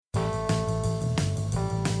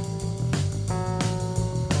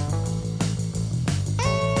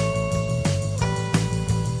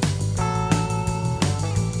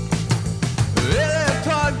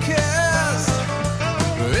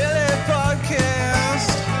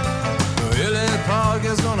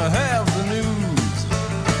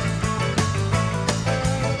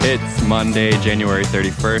It's Monday, January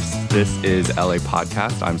 31st. This is LA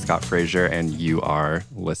Podcast. I'm Scott Frazier, and you are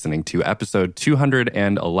listening to episode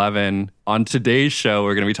 211. On today's show,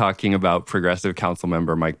 we're going to be talking about Progressive Council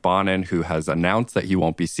member Mike Bonin, who has announced that he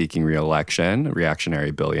won't be seeking re-election.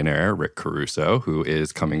 Reactionary billionaire Rick Caruso, who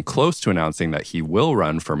is coming close to announcing that he will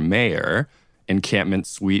run for mayor. Encampment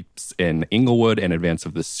sweeps in Inglewood in advance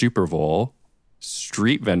of the Super Bowl.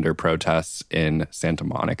 Street vendor protests in Santa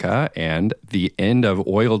Monica, and the end of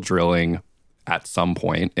oil drilling at some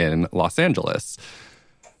point in Los Angeles.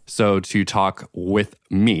 So to talk with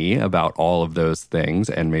me about all of those things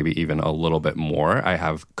and maybe even a little bit more, I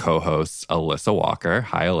have co-host Alyssa Walker.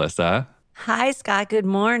 Hi, Alyssa. Hi, Scott. Good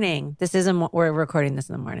morning. We're recording this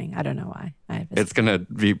in the morning. I don't know why. It's going to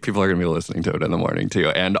be, people are going to be listening to it in the morning too.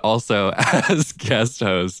 And also as guest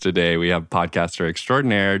host today, we have podcaster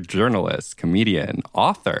extraordinaire, journalist, comedian,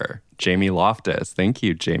 author, Jamie Loftus. Thank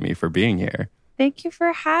you, Jamie, for being here. Thank you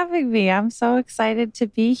for having me. I'm so excited to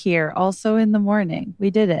be here. Also in the morning. We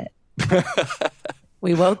did it.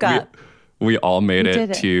 We woke up. We all made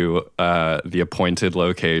it to the appointed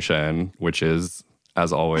location, which is,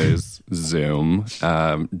 as always, Zoom.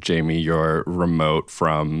 Jamie, you're remote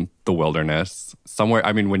from the wilderness. Somewhere,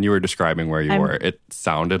 I mean, when you were describing where you were, it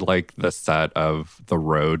sounded like the set of The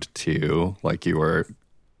Road 2, like you were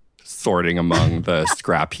sorting among the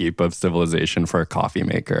scrap heap of civilization for a coffee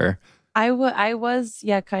maker. I was,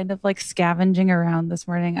 kind of like scavenging around this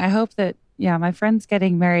morning. I hope that, my friend's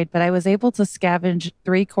getting married, but I was able to scavenge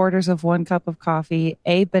 3/4 of 1 cup of coffee,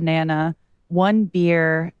 a banana, 1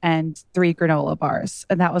 beer, and 3 granola bars.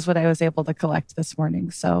 And that was what I was able to collect this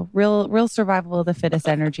morning. So real survival of the fittest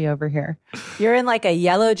energy over here. You're in like a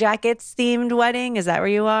Yellow Jackets themed wedding? Is that where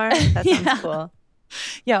you are? That sounds cool.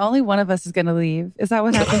 Yeah, only one of us is going to leave. Is that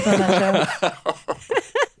what happens on that show?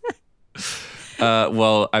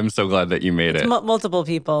 Well, I'm so glad that you made it. Multiple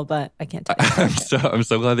people, but I can't tell you. I'm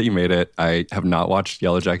so glad that you made it. I have not watched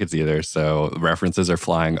Yellow Jackets either, so references are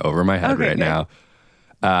flying over my head right now.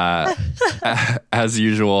 As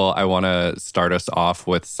usual, I want to start us off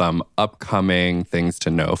with some upcoming things to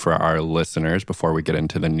know for our listeners before we get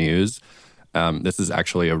into the news. This is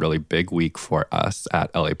actually a really big week for us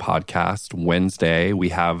at LA Podcast. Wednesday, we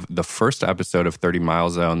have the first episode of 30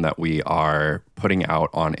 Mile Zone that we are putting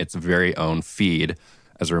out on its very own feed.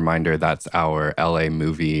 As a reminder, that's our LA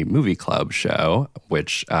Movie Club show,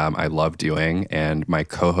 which I love doing. And my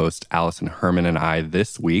co-host Allison Herman and I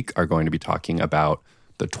this week are going to be talking about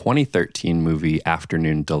the 2013 movie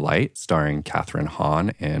Afternoon Delight, starring Kathryn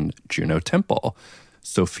Hahn and Juno Temple.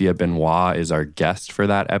 Sophia Benoit is our guest for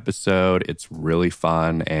that episode. It's really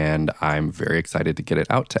fun, and I'm very excited to get it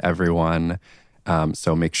out to everyone.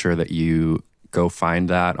 So make sure that you go find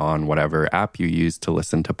that on whatever app you use to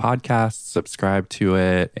listen to podcasts, subscribe to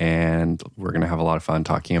it, and we're going to have a lot of fun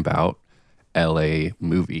talking about LA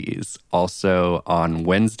movies. Also, on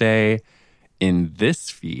Wednesday, in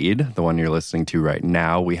this feed, the one you're listening to right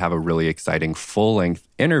now, we have a really exciting full-length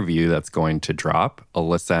interview that's going to drop.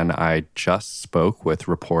 Alyssa and I just spoke with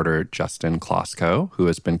reporter Justin Klosko, who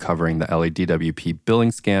has been covering the LADWP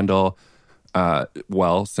billing scandal,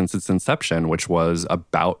 since its inception, which was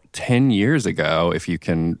about 10 years ago, if you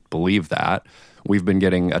can believe that. We've been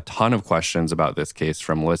getting a ton of questions about this case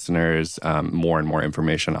from listeners. More and more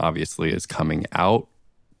information, obviously, is coming out.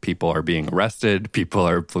 People are being arrested. People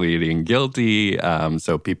are pleading guilty.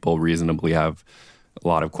 So people reasonably have a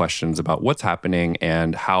lot of questions about what's happening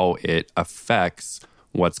and how it affects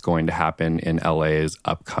what's going to happen in LA's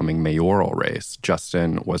upcoming mayoral race.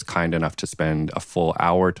 Justin was kind enough to spend a full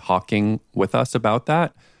hour talking with us about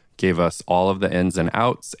that, gave us all of the ins and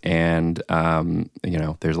outs. And,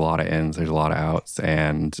 there's a lot of ins, there's a lot of outs.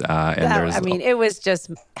 It was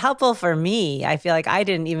just helpful for me. I feel like I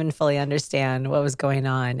didn't even fully understand what was going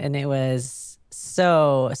on. And it was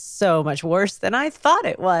so much worse than I thought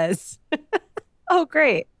it was. Oh,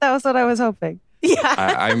 great. That was what I was hoping.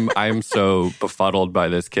 Yeah. I'm so befuddled by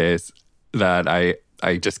this case that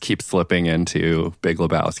I just keep slipping into Big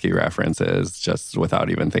Lebowski references just without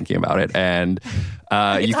even thinking about it. And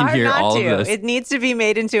you can hear all of this. It needs to be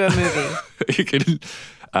made into a movie. You can,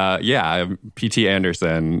 P.T.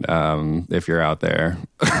 Anderson, if you're out there.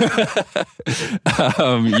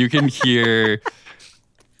 You can hear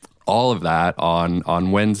all of that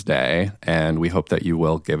on Wednesday, and we hope that you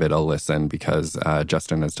will give it a listen because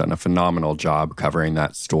Justin has done a phenomenal job covering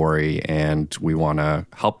that story, and we want to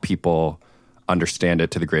help people understand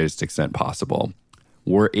it to the greatest extent possible.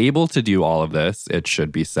 We're able to do all of this, it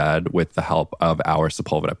should be said, with the help of our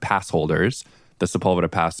Sepulveda Pass holders. The Sepulveda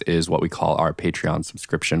Pass is what we call our Patreon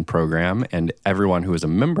subscription program, and everyone who is a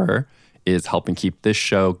member is helping keep this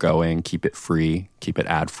show going, keep it free, keep it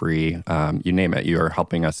ad-free. You name it, you're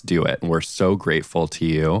helping us do it. And we're so grateful to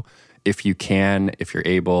you. If you can, if you're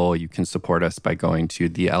able, you can support us by going to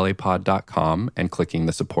thelapod.com and clicking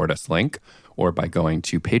the support us link, or by going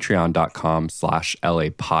to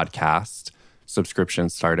patreon.com/LApodcast.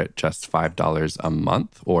 Subscriptions start at just $5 a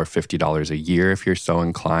month or $50 a year if you're so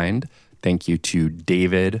inclined. Thank you to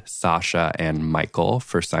David, Sasha, and Michael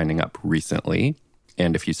for signing up recently.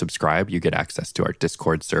 And if you subscribe, you get access to our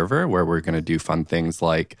Discord server where we're going to do fun things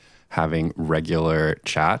like having regular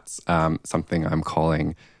chats, something I'm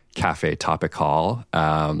calling Cafe Topical,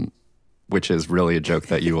 which is really a joke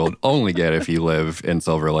that you will only get if you live in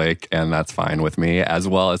Silver Lake, and that's fine with me, as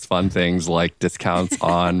well as fun things like discounts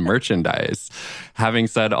on merchandise. Having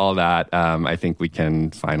said all that, I think we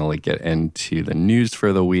can finally get into the news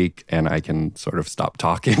for the week, and I can sort of stop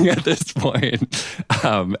talking at this point.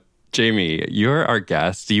 Jamie, you're our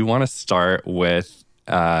guest. Do you want to start with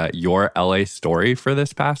your LA story for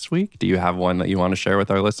this past week? Do you have one that you want to share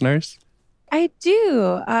with our listeners? I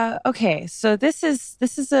do. Okay, so this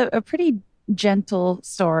is a pretty gentle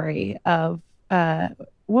story of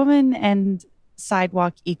woman and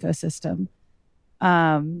sidewalk ecosystem.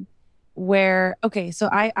 Where so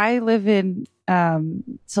I live in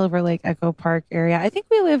Silver Lake Echo Park area. I think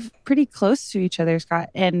we live pretty close to each other, Scott.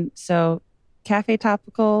 And so Cafe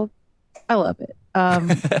Topical, I love it.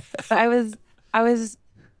 But I was.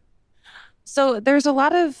 So there's a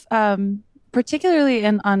lot of. Particularly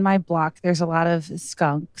on my block, there's a lot of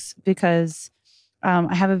skunks because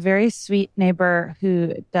I have a very sweet neighbor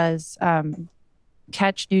who does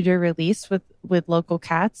catch, neuter, release with local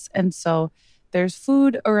cats. And so there's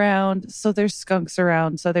food around, so there's skunks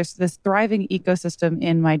around. So there's this thriving ecosystem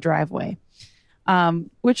in my driveway,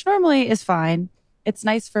 which normally is fine. It's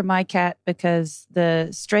nice for my cat because the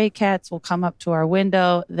stray cats will come up to our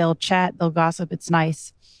window, they'll chat, they'll gossip. It's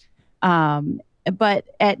nice. But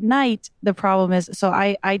at night, the problem is, so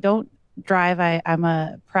I don't drive. I'm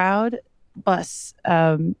a proud bus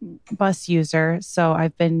user. So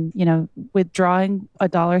I've been, withdrawing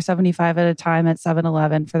 $1.75 at a time at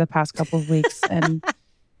 7-Eleven for the past couple of weeks and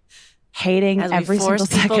hating every single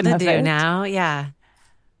second of it. Now, yeah.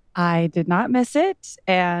 I did not miss it.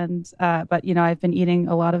 And, but I've been eating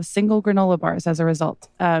a lot of single granola bars as a result.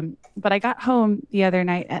 But I got home the other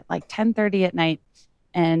night at like 10:30 at night.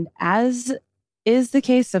 And as is the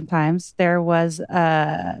case sometimes, there was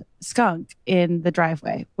a skunk in the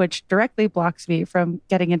driveway, which directly blocks me from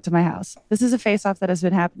getting into my house. This is a face-off that has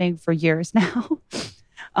been happening for years now.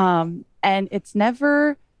 And it's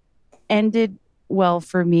never ended well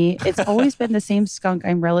for me. It's always been the same skunk,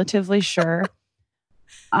 I'm relatively sure.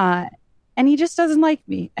 And he just doesn't like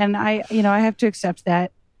me. And I have to accept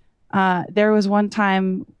that. There was one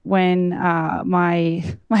time when my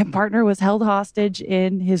partner was held hostage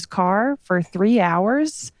in his car for 3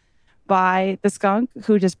 hours by the skunk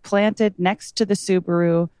who just planted next to the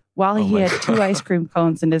Subaru while he had 2 ice cream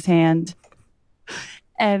cones in his hand.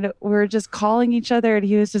 And we were just calling each other, and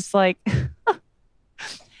he was just like,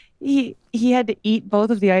 he had to eat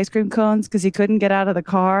both of the ice cream cones because he couldn't get out of the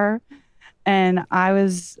car. And I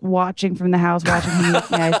was watching from the house, watching him eat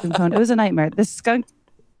the ice cream cone. It was a nightmare. This skunk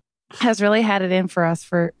has really had it in for us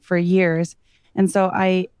for years. And so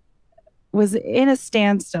I was in a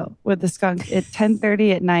standstill with the skunk at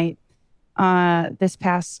 10:30 at night this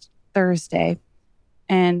past Thursday.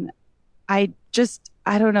 And I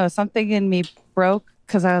don't know, something in me broke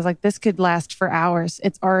because I was like, this could last for hours.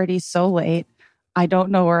 It's already so late. I don't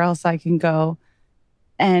know where else I can go.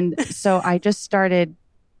 And so I just started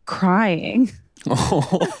crying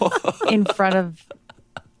in front of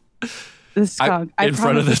the skunk. In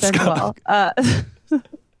front of the skunk.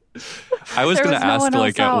 I was going to ask,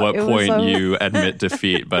 like, at what point you admit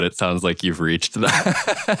defeat, but it sounds like you've reached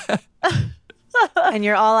that. And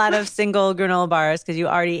you're all out of single granola bars because you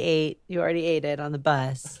already ate it on the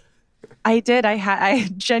bus. I did. I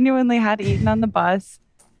genuinely had eaten on the bus.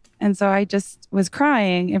 And so I just was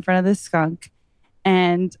crying in front of this skunk.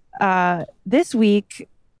 And this week,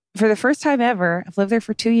 for the first time ever, I've lived there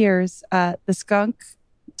for 2 years, the skunk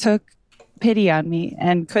took pity on me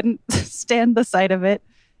and couldn't stand the sight of it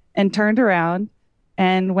and turned around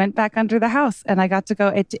and went back under the house. And I got to go.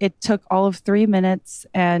 It took all of 3 minutes.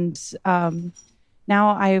 And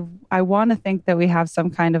now I want to think that we have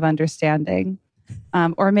some kind of understanding.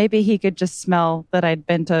 Or maybe he could just smell that I'd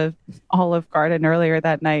been to Olive Garden earlier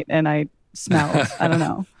that night and I smelled. I don't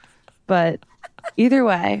know. But either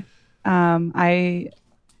way, I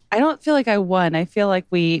don't feel like I won. I feel like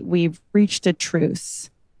we've reached a truce.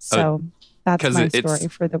 So that's my story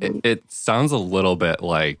for the week. It sounds a little bit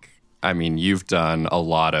like, I mean, you've done a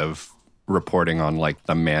lot of reporting on like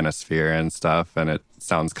the manosphere and stuff, and it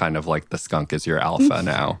sounds kind of like the skunk is your alpha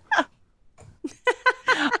now.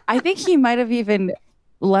 I think he might have even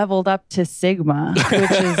leveled up to Sigma,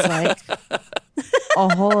 which is like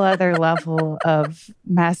a whole other level of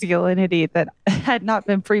masculinity that had not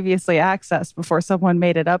been previously accessed before someone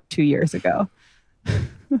made it up 2 years ago.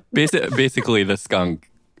 Basically, the skunk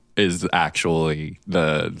is actually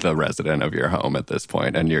the resident of your home at this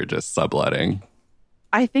point, and you're just subletting.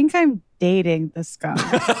 I think I'm dating the skunk.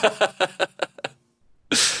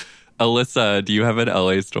 Alyssa, do you have an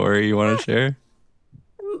LA story you want to share?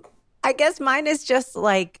 I guess mine is just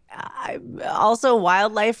like also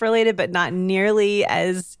wildlife related, but not nearly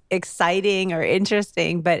as exciting or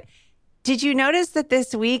interesting. But did you notice that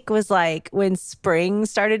this week was like when spring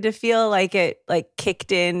started to feel like it like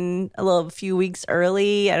kicked in a few weeks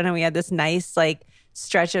early? I don't know. We had this nice like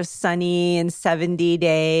stretch of sunny and 70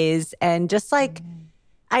 days, and just like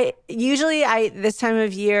this time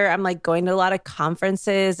of year, I'm like going to a lot of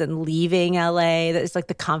conferences and leaving LA. It's like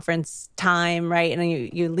the conference time, right? And then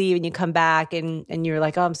you leave and you come back and you're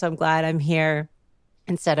like, oh, I'm glad I'm here,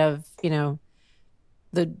 instead of,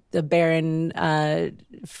 the barren,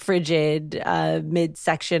 frigid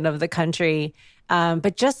midsection of the country.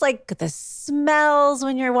 But just like the smells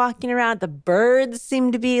when you're walking around, the birds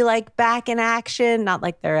seem to be like back in action. Not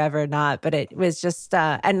like they're ever not, but it was just,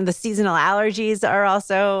 and the seasonal allergies are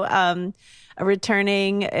also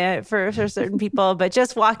returning for certain people. But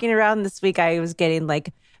just walking around this week, I was getting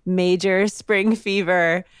like major spring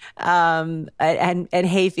fever and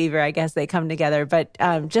hay fever. I guess they come together. But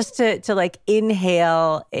just to like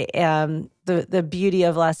inhale the beauty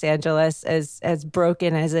of Los Angeles, as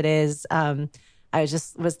broken as it is. I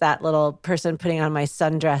was that little person putting on my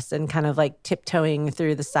sundress and kind of like tiptoeing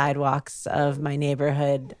through the sidewalks of my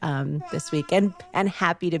neighborhood this week, and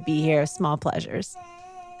happy to be here. Small pleasures.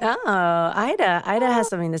 Oh, Ida has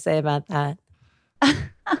something to say about that.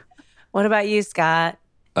 What about you, Scott?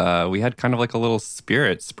 We had kind of like a little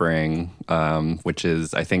spirit spring, which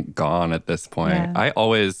is, I think, gone at this point. Yeah. I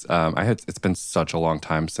always, it's been such a long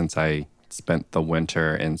time since I spent the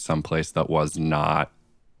winter in some place that was not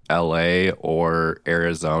LA or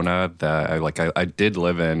Arizona. That I did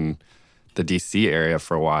live in the DC area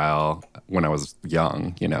for a while when I was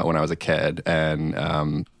young, when I was a kid.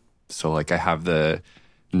 And so like I have the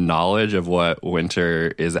knowledge of what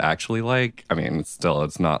winter is actually like. I mean,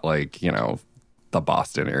 it's not like, the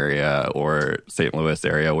Boston area or St. Louis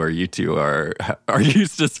area where you two are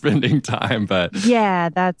used to spending time. But yeah,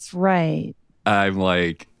 that's right. I'm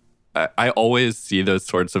like, I always see those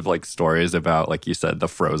sorts of like stories about, like you said, the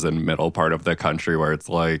frozen middle part of the country where it's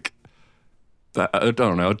like, I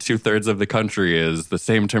don't know, 2/3 of the country is the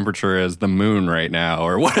same temperature as the moon right now,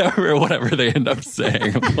 or whatever they end up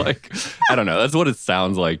saying. I'm like, I don't know. That's what it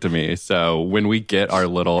sounds like to me. So when we get our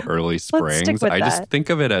little early springs, I just think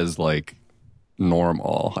of it as like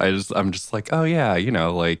normal. I'm just like, oh yeah,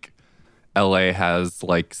 like LA has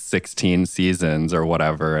like 16 seasons or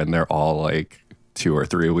whatever, and they're all like 2 or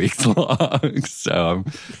 3 weeks long. So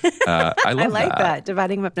I love that.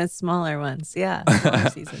 Dividing them up into smaller ones. Yeah, smaller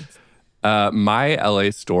seasons. My LA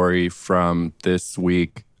story from this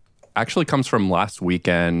week actually comes from last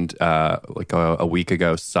weekend, like a week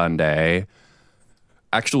ago Sunday.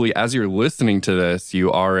 Actually, as you're listening to this,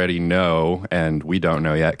 you already know, and we don't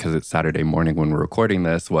know yet because it's Saturday morning when we're recording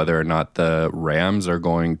this, whether or not the Rams are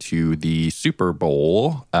going to the Super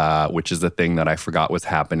Bowl, which is a thing that I forgot was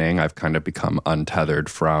happening. I've kind of become untethered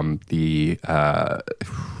from the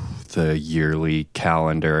yearly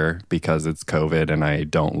calendar because it's COVID and I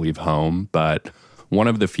don't leave home. But one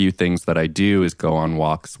of the few things that I do is go on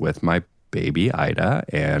walks with my baby Ida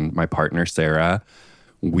and my partner Sarah.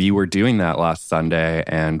 We were doing that last Sunday,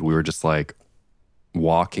 and we were just like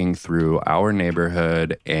walking through our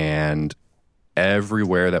neighborhood, and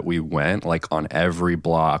everywhere that we went, like on every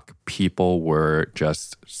block, people were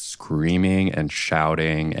just screaming and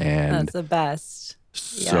shouting, and that's the best.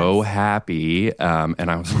 So happy.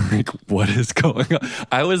 And I was like, what is going on?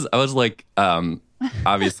 I was like,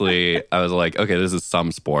 obviously, I was like, okay, this is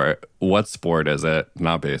some sport. What sport is it?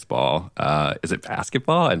 Not baseball. Is it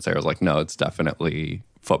basketball? And Sarah was like, no, it's definitely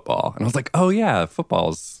football. And I was like, oh yeah,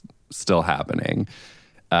 football's still happening.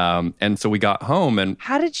 And so we got home, and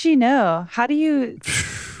how did she know? How do you?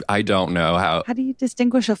 I don't know how. How do you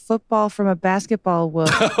distinguish a football from a basketball?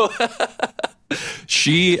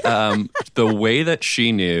 She, the way that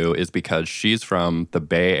she knew is because she's from the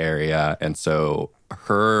Bay Area, and so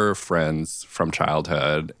her friends from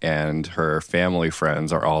childhood and her family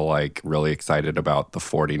friends are all like really excited about the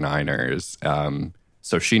 49ers.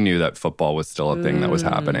 So she knew that football was still a thing that was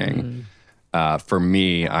happening. For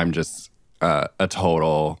me, I'm just a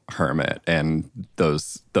total hermit, and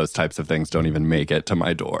those types of things don't even make it to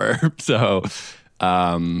my door. So,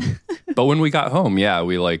 but when we got home, yeah,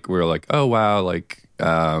 we were like, oh wow, like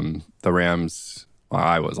the Rams. Well,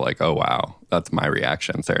 I was like, oh wow, that's my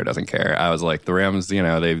reaction. Sarah doesn't care. I was like, the Rams,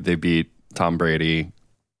 they beat Tom Brady,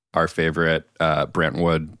 our favorite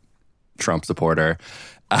Brentwood Trump supporter.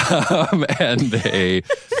 And they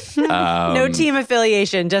no team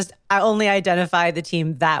affiliation, just I only identify the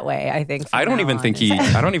team that way, I think. I don't even think he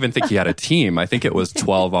had a team. I think it was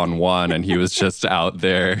 12-on-1 and he was just out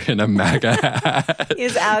there in a MAGA hat.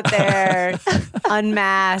 He's out there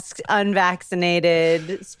unmasked,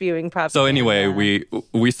 unvaccinated, spewing propaganda. So anyway,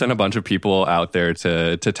 we sent a bunch of people out there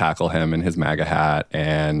to tackle him in his MAGA hat,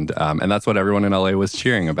 and that's what everyone in LA was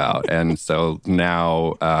cheering about. And so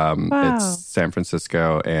now it's San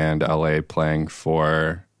Francisco and LA playing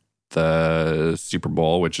for the Super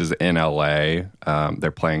Bowl, which is in LA.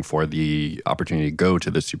 They're playing for the opportunity to go to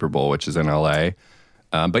the Super Bowl, which is in LA.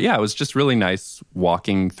 But yeah, it was just really nice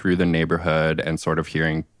walking through the neighborhood and sort of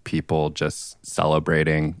hearing people just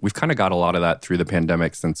celebrating. We've kind of got a lot of that through the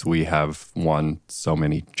pandemic since we have won so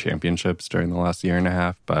many championships during the last year and a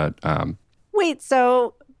half. But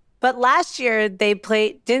But last year they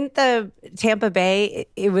played, didn't the Tampa Bay,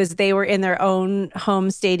 they were in their own home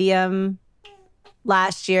stadium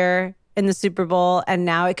last year in the Super Bowl, and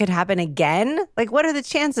now it could happen again? Like, what are the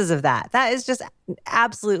chances of that? That is just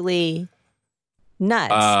absolutely nuts.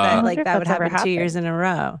 That would happen 2 years in a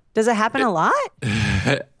row. Does it happen a lot?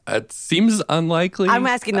 It seems unlikely. I'm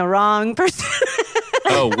asking the wrong person.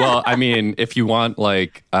 Oh, well, I mean, if you want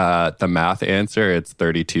the math answer, it's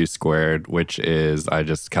 32 squared, which is, I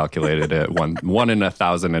just calculated it, one in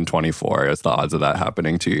 1,024 is the odds of that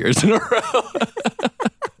happening 2 years in a row.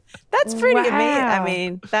 That's pretty amazing. I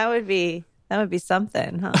mean, that would be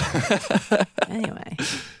something, huh? Anyway.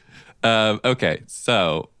 Okay,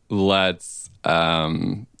 so let's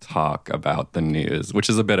talk about the news, which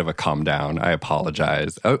is a bit of a calm down. I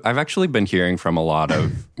apologize. I've actually been hearing from a lot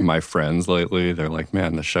of my friends lately. They're like,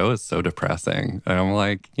 man, the show is so depressing. And I'm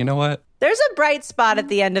like, you know what? There's a bright spot at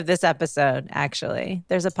the end of this episode, actually.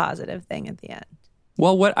 There's a positive thing at the end.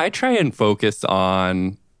 Well, what I try and focus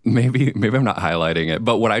on, maybe I'm not highlighting it,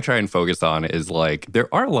 but what I try and focus on is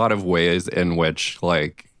there are a lot of ways in which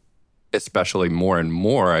especially more and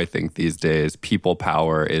more, I think these days, people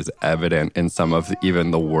power is evident in some of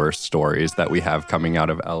even the worst stories that we have coming out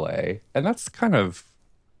of LA. And that's kind of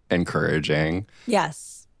encouraging.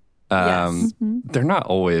 Yes. They're not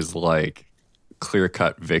always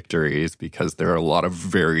clear-cut victories because there are a lot of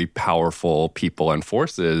very powerful people and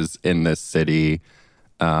forces in this city.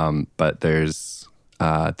 But there's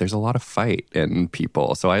a lot of fight in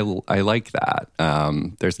people. So I like that.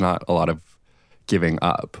 There's not a lot of giving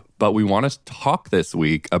up. But we want to talk this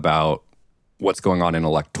week about what's going on in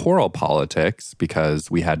electoral politics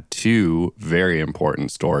because we had two very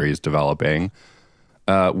important stories developing.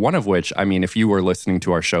 One of which, I mean, if you were listening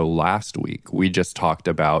to our show last week, we just talked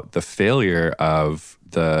about the failure of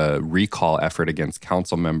the recall effort against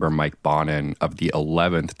Councilmember Mike Bonin of the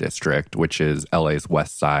 11th District, which is LA's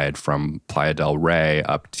west side from Playa del Rey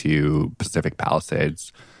up to Pacific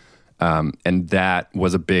Palisades. And that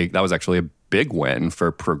was actually a big win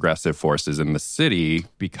for progressive forces in the city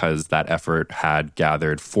because that effort had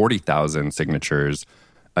gathered 40,000 signatures,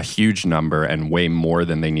 a huge number and way more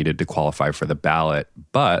than they needed to qualify for the ballot.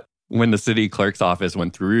 But when the city clerk's office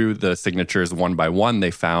went through the signatures one by one,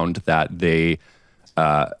 they found that they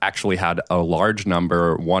actually had a large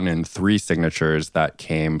number, 1 in 3 signatures that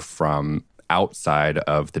came from outside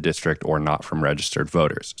of the district or not from registered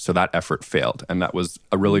voters. So that effort failed, and that was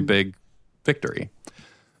a really big victory.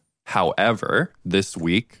 However, this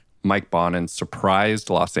week, Mike Bonin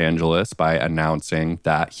surprised Los Angeles by announcing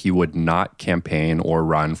that he would not campaign or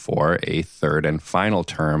run for a third and final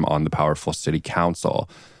term on the powerful city council.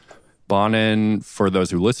 Bonin, for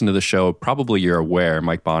those who listen to the show, probably you're aware,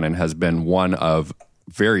 Mike Bonin has been one of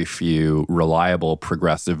very few reliable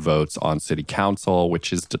progressive votes on city council,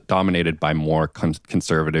 which is dominated by more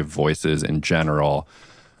conservative voices in general.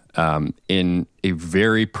 In a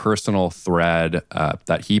very personal thread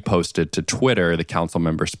that he posted to Twitter, the council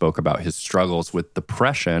member spoke about his struggles with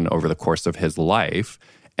depression over the course of his life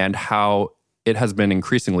and how it has been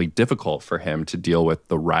increasingly difficult for him to deal with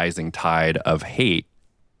the rising tide of hate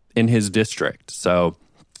in his district. So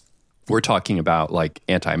we're talking about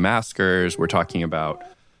anti-maskers. We're talking about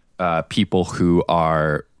people who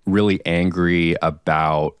are really angry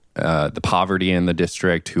about the poverty in the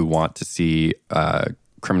district, who want to see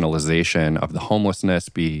criminalization of the homelessness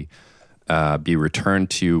be returned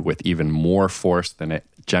to with even more force than it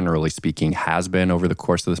generally speaking, has been over the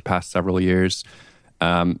course of this past several years.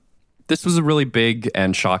 This was a really big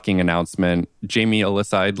and shocking announcement. Jamie,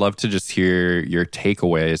 Alyssa, I'd love to just hear your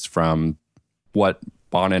takeaways from what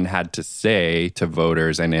Bonin had to say to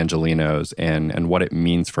voters and Angelenos and what it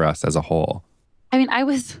means for us as a whole. I mean, I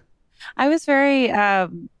was very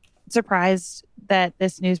surprised that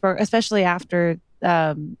this news broke, especially after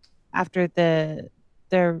the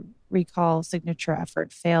recall signature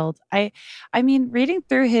effort failed. I mean, reading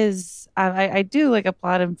through his, I do like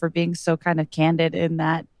applaud him for being so kind of candid in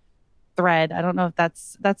that thread. I don't know if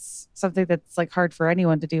that's something that's like hard for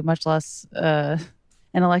anyone to do, much less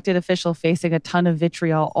an elected official facing a ton of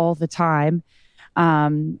vitriol all the time.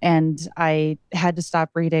 And I had to stop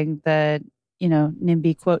reading the,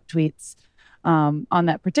 NIMBY quote tweets on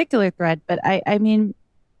that particular thread. But I mean,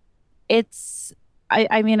 I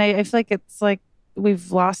feel like it's like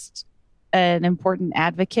we've lost an important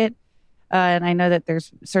advocate. And I know that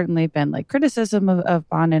there's certainly been like criticism of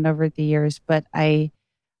Bonin over the years, but I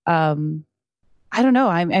don't know.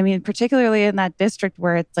 I mean, particularly in that district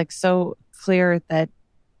where it's like so clear that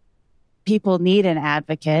people need an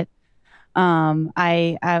advocate.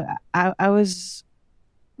 I was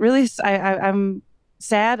really, I'm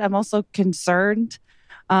sad. I'm also concerned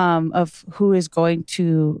of who is going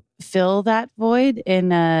to fill that void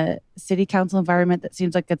in a city council environment that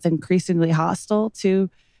seems like it's increasingly hostile to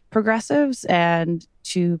progressives and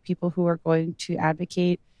to people who are going to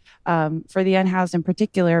advocate for the unhoused in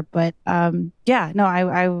particular. But I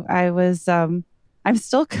was, I'm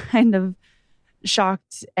still kind of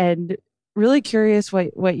shocked and really curious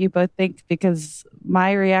what you both think, because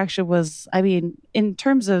my reaction was, I mean, in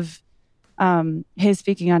terms of his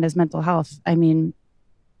speaking on his mental health, I mean,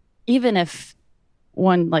 even if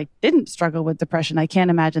one like didn't struggle with depression, I can't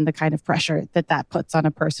imagine the kind of pressure that puts on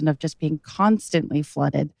a person of just being constantly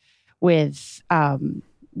flooded with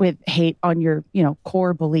hate on your,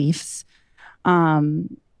 core beliefs.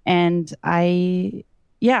 And I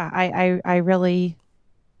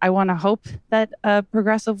want to hope that a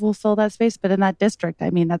progressive will fill that space. But in that district, I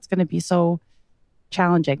mean, that's going to be so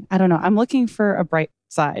challenging. I don't know. I'm looking for a bright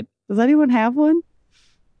side. Does anyone have one?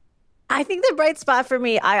 I think the bright spot for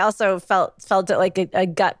me, I also felt it like a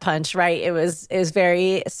gut punch, right? It was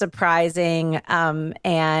very surprising,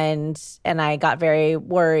 and I got very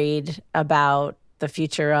worried about the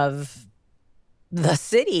future of the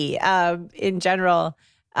city in general.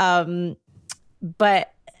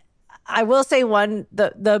 But I will say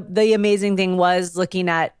the amazing thing was looking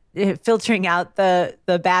at filtering out the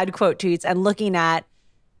bad quote tweets and looking at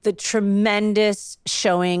the tremendous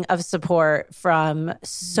showing of support from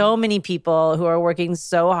so many people who are working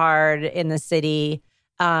so hard in the city,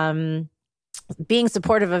 being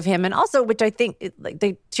supportive of him. And also, which I think,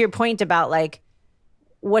 to your point about like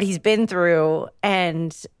what he's been through,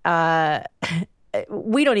 and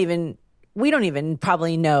we don't even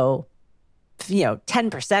probably know,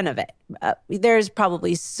 10% of it. There's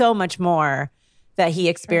probably so much more that he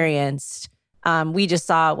experienced. We just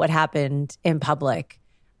saw what happened in public.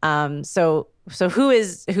 So who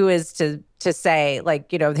is to say,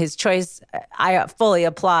 like, his choice, I fully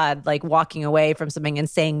applaud, like, walking away from something and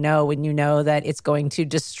saying no when you know that it's going to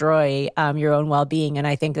destroy your own well-being. And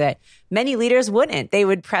I think that many leaders wouldn't. They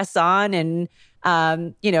would press on and,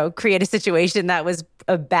 create a situation that was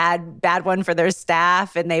a bad one for their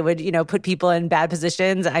staff, and they would, put people in bad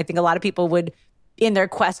positions. I think a lot of people would, in their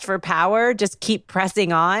quest for power, just keep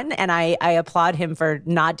pressing on. And I applaud him for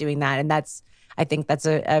not doing that. And I think that's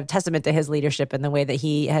a testament to his leadership and the way that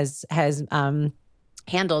he has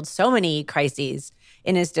handled so many crises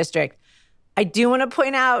in his district. I do want to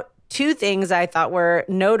point out two things I thought were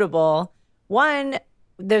notable. One,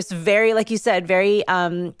 there's very, like you said, very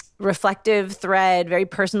reflective thread, very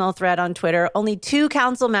personal thread on Twitter. Only 2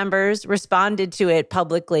 council members responded to it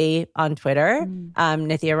publicly on Twitter,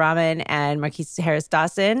 Nithya Raman and Marquise Harris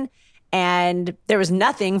Dawson. And there was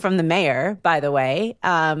nothing from the mayor, by the way,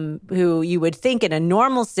 who you would think in a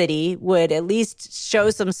normal city would at least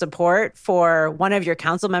show some support for one of your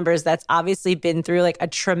council members that's obviously been through like a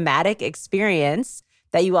traumatic experience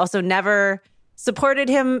that you also never supported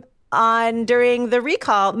him on during the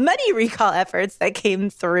many recall efforts that came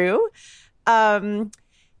through. And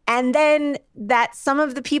then that some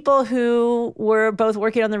of the people who were both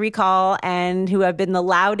working on the recall and who have been the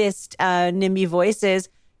loudest NIMBY voices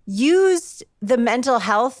used the mental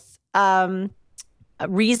health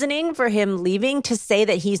reasoning for him leaving to say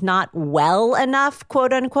that he's not well enough,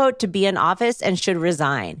 quote unquote, to be in office and should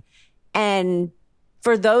resign. And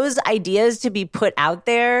for those ideas to be put out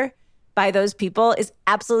there by those people is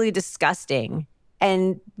absolutely disgusting.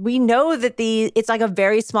 And we know that it's like a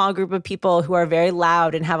very small group of people who are very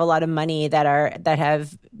loud and have a lot of money that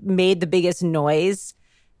have made the biggest noise.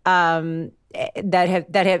 It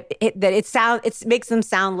makes them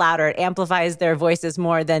sound louder. It amplifies their voices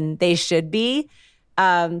more than they should be.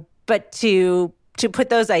 But to put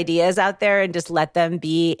those ideas out there and just let them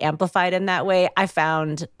be amplified in that way, I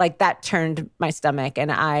found like that turned my stomach,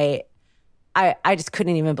 and I just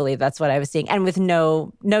couldn't even believe that's what I was seeing. And with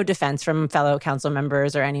no defense from fellow council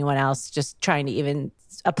members or anyone else, just trying to even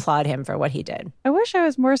applaud him for what he did. I wish I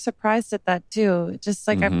was more surprised at that too. Just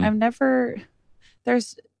like I'm never,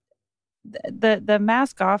 there's the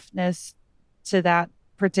mask offness to that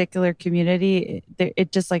particular community.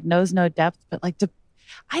 It just like knows no depth, but like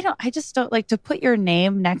I just don't like to put your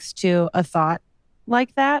name next to a thought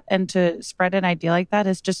like that and to spread an idea like that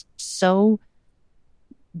is just so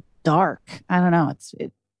dark. I don't know.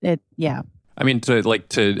 Yeah. I mean,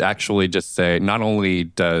 to actually just say, not only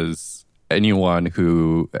does anyone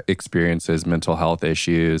who experiences mental health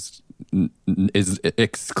issues is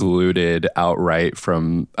excluded outright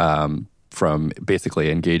from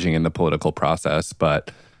basically engaging in the political process,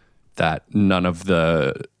 but that none of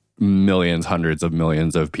the millions, hundreds of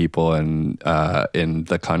millions of people in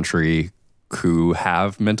the country who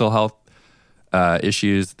have mental health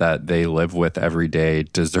issues that they live with every day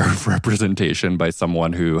deserve representation by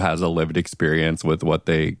someone who has a lived experience with what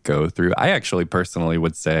they go through. I actually personally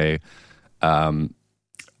would say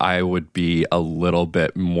I would be a little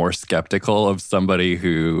bit more skeptical of somebody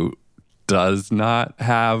who does not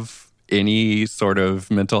have any sort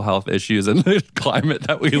of mental health issues in the climate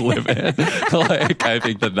that we live in. Like, I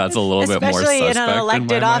think that's a little bit more suspect, especially in an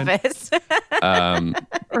elected office.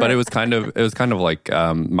 But it was kind of like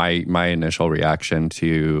my initial reaction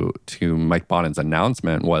to Mike Bonin's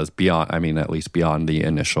announcement was at least beyond the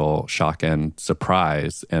initial shock and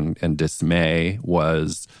surprise and dismay,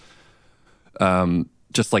 was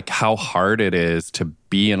just like how hard it is to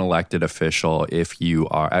be an elected official if you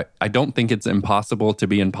are. I don't think it's impossible to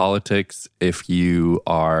be in politics if you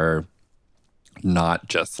are not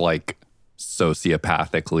just like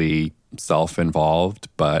sociopathically self-involved,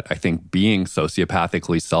 but I think being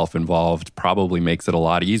sociopathically self-involved probably makes it a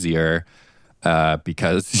lot easier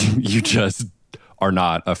because you just are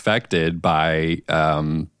not affected by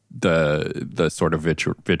the sort of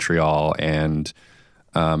vitriol and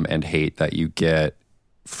hate that you get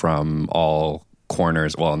from all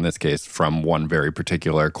corners. Well, in this case, from one very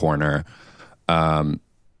particular corner.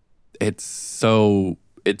 It's so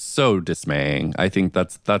dismaying. I think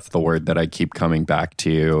that's the word that I keep coming back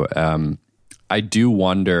to. I do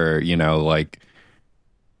wonder,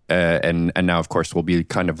 and now of course we'll be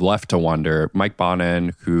kind of left to wonder. Mike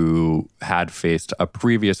Bonin, who had faced a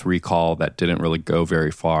previous recall that didn't really go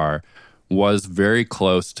very far, was very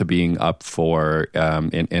close to being up for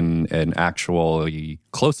in an actually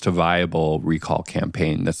close to viable recall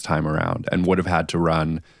campaign this time around, and would have had to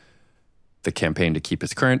run the campaign to keep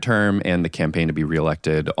his current term and the campaign to be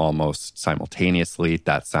reelected almost simultaneously.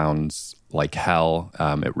 That sounds like hell.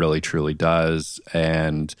 It really, truly does.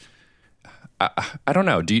 And I don't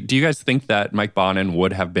know. Do you guys think that Mike Bonin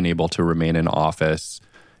would have been able to remain in office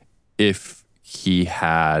if he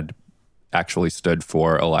had actually stood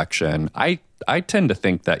for election? I tend to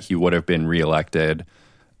think that he would have been reelected.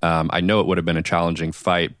 I know it would have been a challenging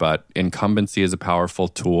fight, but incumbency is a powerful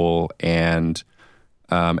tool, and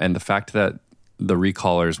the fact that the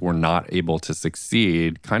recallers were not able to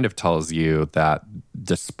succeed kind of tells you that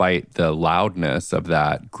despite the loudness of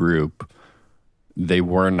that group, they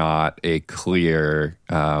were not a clear,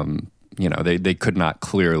 they could not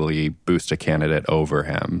clearly boost a candidate over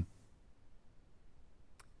him.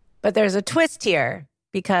 But there's a twist here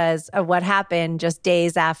because of what happened just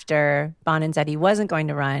days after Bonin said he wasn't going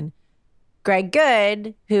to run. Greg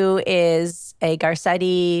Good, who is a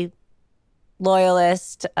Garcetti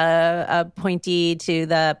loyalist, appointee to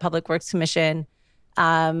the Public Works Commission,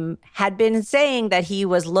 had been saying that he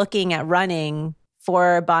was looking at running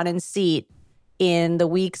for Bonin's seat in the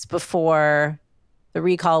weeks before the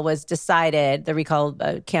recall was decided, the recall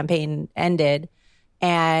campaign ended,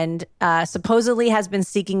 and supposedly has been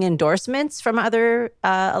seeking endorsements from other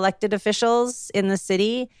elected officials in the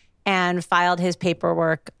city and filed his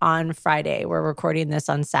paperwork on Friday. We're recording this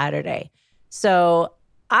on Saturday. So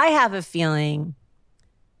I have a feeling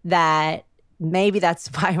that maybe that's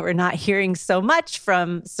why we're not hearing so much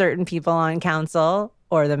from certain people on council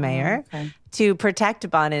or the mayor to protect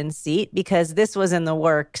Bonin's seat, because this was in the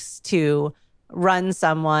works to run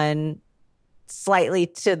someone slightly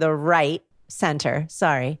to the right center,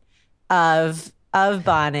 of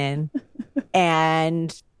Bonin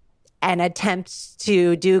and attempt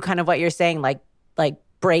to do kind of what you're saying, like like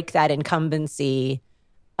break that incumbency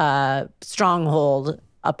stronghold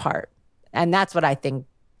apart. And that's what I think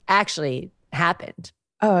actually happened.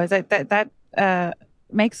 Oh, that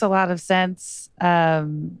makes a lot of sense. I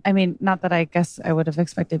mean, not that I guess I would have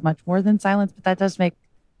expected much more than silence, but that does make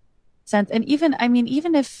sense. And even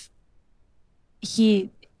if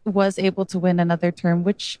he was able to win another term,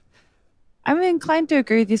 which I'm inclined to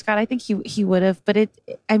agree with you, Scott, I think he would have. But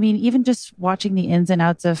even just watching the ins and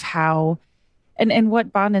outs of how, and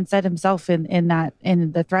what Bonin said himself in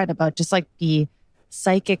the thread about just like the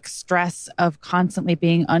psychic stress of constantly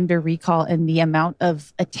being under recall and the amount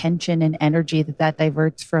of attention and energy that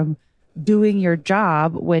diverts from doing your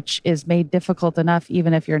job, which is made difficult enough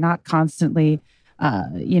even if you're not constantly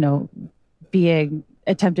being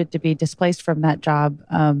attempted to be displaced from that job.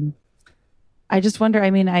 I just wonder,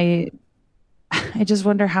 I just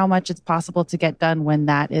wonder how much it's possible to get done when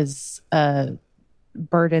that is a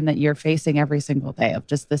burden that you're facing every single day of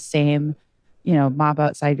just the same, mob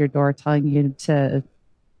outside your door telling you to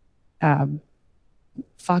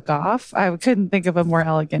fuck off. I couldn't think of a more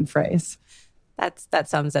elegant phrase. That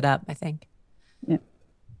sums it up, I think.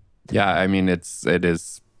 Yeah, I mean, it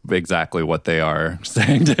is exactly what they are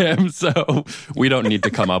saying to him. So we don't need to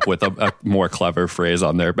come up with a more clever phrase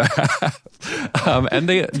on their behalf. And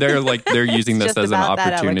they're using this as an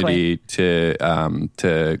opportunity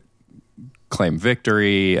to claim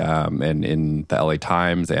victory, and in the LA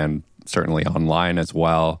Times and certainly online as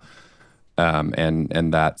well.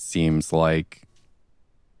 And that seems like,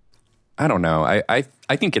 I don't know. I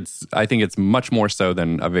think it's much more so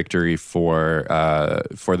than a victory for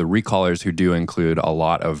the recallers, who do include a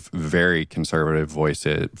lot of very conservative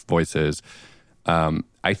voices.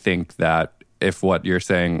 I think that if what you're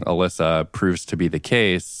saying, Alyssa, proves to be the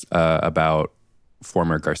case about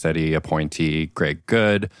former Garcetti appointee Greg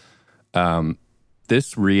Good,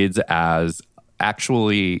 this reads as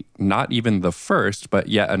actually not even the first, but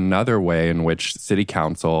yet another way in which city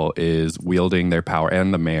council is wielding their power,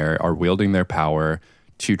 and the mayor are wielding their power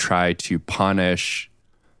to try to punish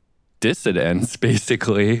dissidents,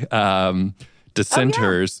 basically,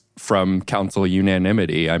 dissenters from council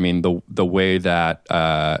unanimity. I mean, the way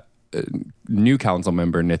that new council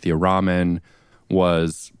member Nithya Raman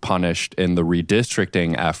was punished in the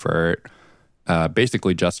redistricting effort,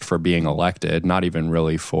 basically just for being elected, not even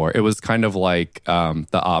really for... It was kind of like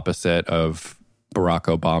the opposite of Barack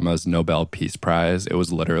Obama's Nobel Peace Prize. It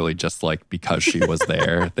was literally just like because she was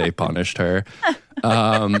there, they punished her.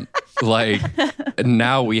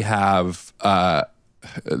 Now we have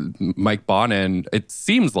Mike Bonin, it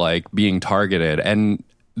seems like, being targeted. And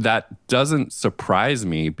that doesn't surprise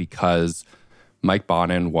me, because Mike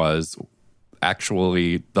Bonin was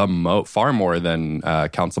actually far more than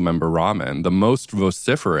Councilmember Raman, the most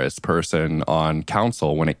vociferous person on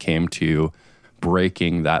council when it came to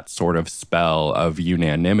breaking that sort of spell of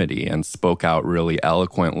unanimity, and spoke out really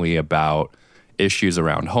eloquently about issues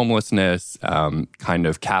around homelessness, kind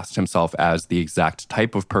of cast himself as the exact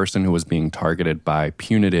type of person who was being targeted by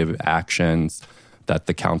punitive actions that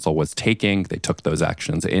the council was taking. They took those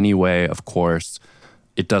actions anyway, of course.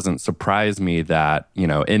 It doesn't surprise me that,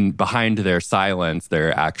 behind their silence,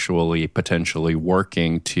 they're actually potentially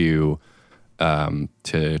working to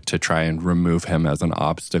try and remove him as an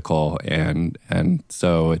obstacle. And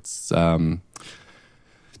so it's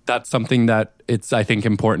that's something that it's, I think,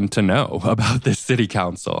 important to know about this city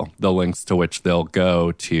council, the lengths to which they'll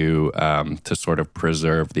go to sort of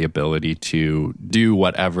preserve the ability to do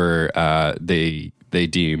whatever they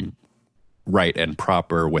deem right and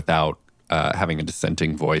proper without having a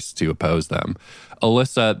dissenting voice to oppose them.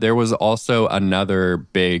 Alyssa, there was also another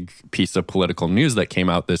big piece of political news that came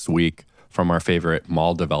out this week from our favorite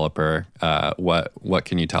mall developer. What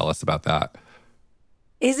can you tell us about that?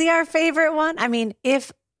 Is he our favorite one? I mean,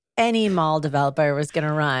 if any mall developer was going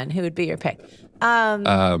to run, who would be your pick?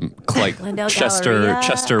 Like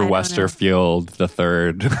Chester Westerfield the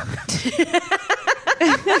third.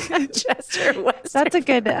 Chester Westerfield. That's a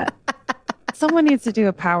good... Someone needs to do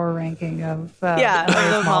a power ranking of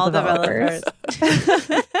the mall developers.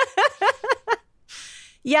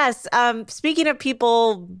 Yes. Speaking of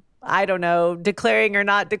people, I don't know, declaring or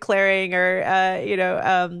not declaring,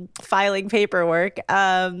 or filing paperwork.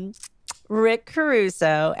 Rick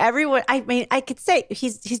Caruso. Everyone. I mean, I could say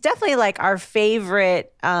he's definitely like our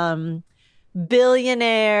favorite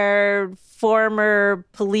billionaire, former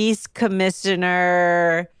police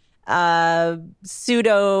commissioner,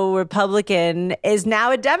 pseudo Republican, is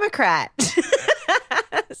now a Democrat.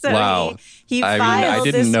 So wow. He I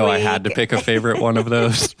didn't know week. I had to pick a favorite one of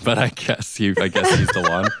those, but I guess he's the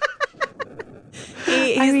one.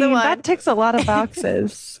 He's the one that ticks a lot of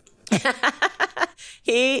boxes.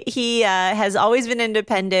 He has always been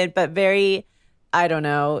independent, but very, I don't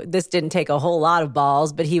know, this didn't take a whole lot of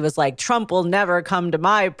balls, but he was like, Trump will never come to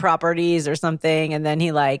my properties or something. And then he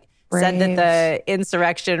said that the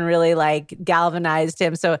insurrection really galvanized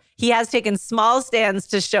him. So he has taken small stands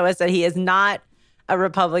to show us that he is not a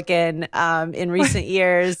Republican in recent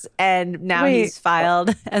years. And now he's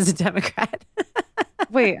filed as a Democrat.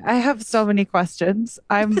 Wait, I have so many questions.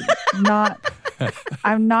 I'm not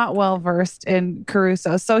well versed in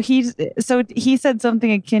Caruso. So he said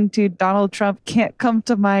something akin to Donald Trump can't come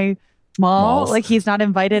to my mall. Malls. Like he's not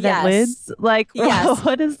invited at Lids. Yes.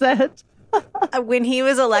 What is that? When he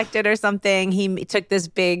was elected or something, he took this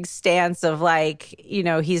big stance of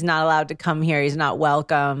he's not allowed to come here. He's not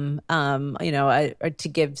welcome, or to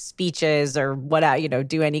give speeches or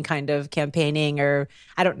do any kind of campaigning, or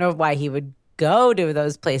I don't know why he would go to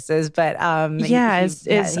those places, but he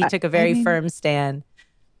took a very firm stand.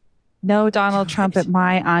 No Donald Trump at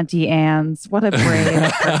my Auntie Anne's. What a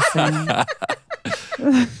brave person.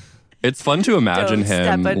 It's fun to imagine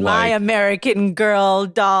him. Step in my American Girl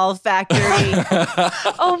doll factory.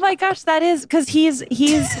 Oh my gosh, that is because he's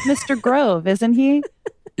Mr. Grove, isn't he?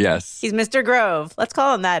 Yes, he's Mr. Grove. Let's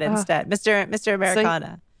call him that instead, Mr.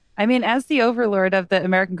 Americana. So, as the overlord of the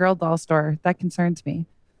American Girl doll store, that concerns me.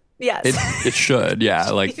 Yes, it should.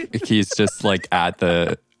 Yeah, he's just at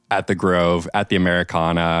the Grove, at the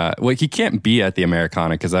Americana. Well, he can't be at the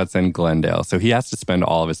Americana because that's in Glendale, so he has to spend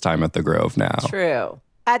all of his time at the Grove now. True.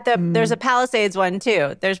 There's a Palisades one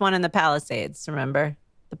too. There's one in the Palisades. Remember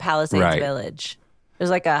the Palisades Village?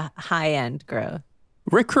 There's a high-end Grove.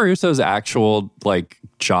 Rick Caruso's actual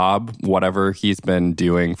job, whatever he's been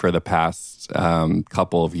doing for the past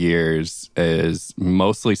couple of years, is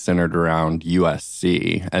mostly centered around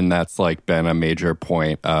USC, and that's been a major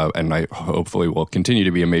point of, and I hopefully will continue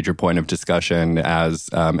to be a major point of discussion as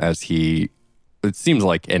he, it seems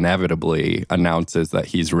inevitably announces that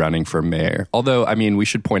he's running for mayor. Although, I mean, we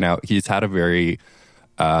should point out he's had a very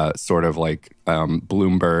Bloomberg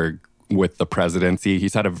with the presidency.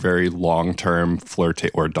 He's had a very long-term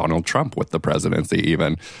or Donald Trump with the presidency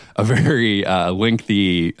even, a very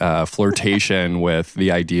lengthy flirtation with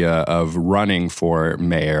the idea of running for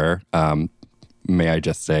mayor. May I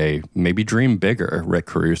just say, maybe dream bigger, Rick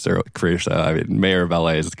Caruso. I mean, mayor of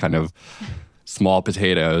LA is kind of small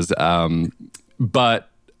potatoes. But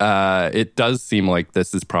it does seem like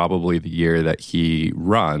this is probably the year that he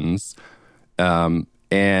runs.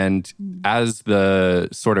 And as the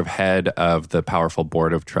sort of head of the powerful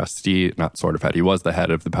board of trustees, not sort of head, he was the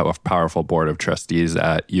head of the powerful board of trustees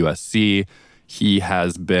at USC. He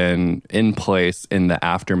has been in place in the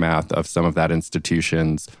aftermath of some of that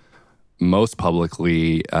institution's most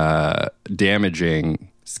publicly damaging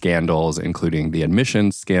scandals, including the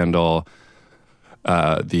admissions scandal,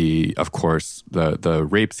 the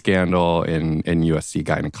rape scandal in USC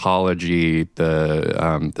gynecology,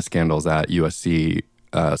 the scandals at USC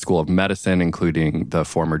School of Medicine, including the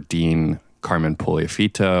former dean Carmen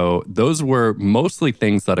Puliafito. Those were mostly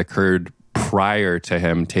things that occurred prior to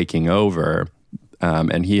him taking over,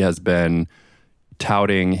 and he has been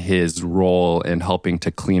touting his role in helping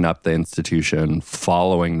to clean up the institution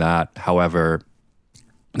following that. However,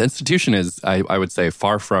 the institution is, I would say,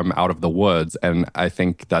 far from out of the woods, and I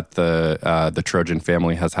think that the Trojan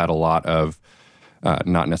family has had a lot of,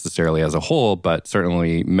 not necessarily as a whole, but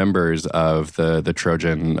certainly members of the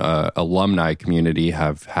Trojan alumni community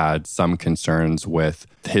have had some concerns with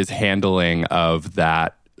his handling of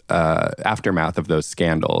that aftermath of those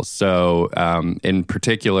scandals. So, in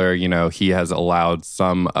particular, he has allowed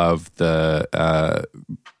some of the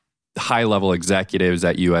high-level executives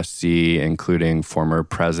at USC, including former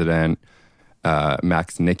President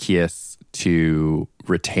Max Nikias, to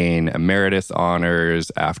retain emeritus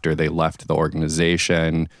honors after they left the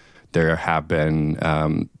organization. There have been,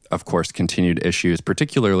 of course, continued issues,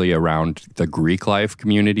 particularly around the Greek life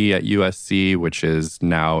community at USC, which is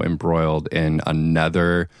now embroiled in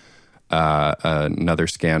another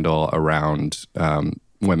scandal around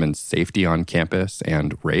women's safety on campus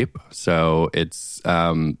and rape. So it's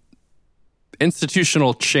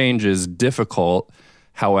institutional change is difficult.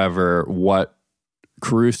 However, what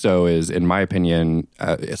Caruso is, in my opinion,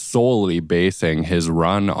 solely basing his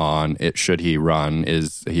run on, should he run,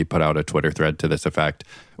 is he put out a Twitter thread to this effect,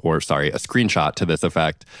 a screenshot to this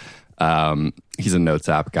effect. He's a Notes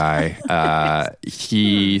app guy.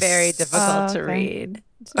 He's very difficult to read.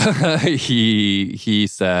 He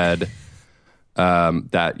said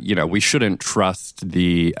that, we shouldn't trust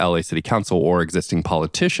the LA City Council or existing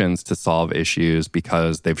politicians to solve issues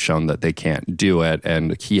because they've shown that they can't do it.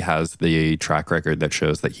 And he has the track record that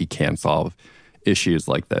shows that he can solve issues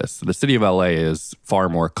like this. The city of LA is far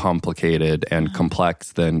more complicated and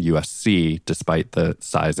complex than USC, despite the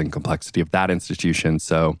size and complexity of that institution.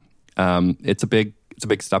 So it's a big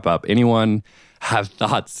step up. Anyone have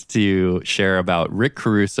thoughts to share about Rick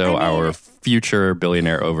Caruso, our future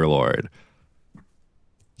billionaire overlord?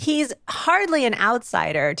 He's hardly an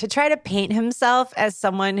outsider. To try to paint himself as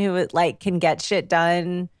someone who like can get shit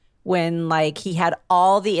done when like he had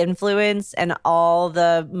all the influence and all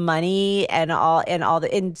the money and all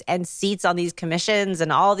the and seats on these commissions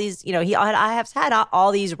and all these, you know, I have had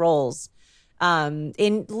all these roles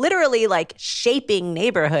in literally like shaping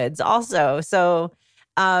neighborhoods also. So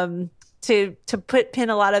to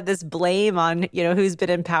pin a lot of this blame on, you know, who's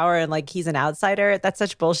been in power and like he's an outsider, that's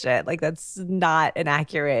such bullshit. Like that's not an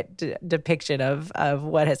accurate depiction of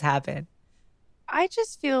what has happened. I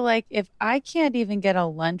just feel like if I can't even get a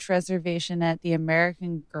lunch reservation at the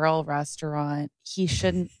American Girl restaurant, he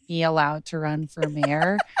shouldn't be allowed to run for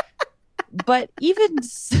mayor. But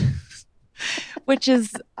which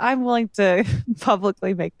is, I'm willing to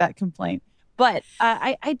publicly make that complaint. But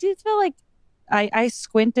I do feel like I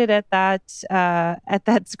squinted at that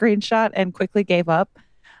screenshot and quickly gave up.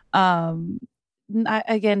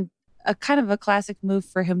 Again, a kind of a classic move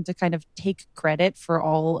for him to kind of take credit for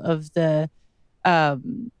all of the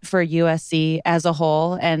for USC as a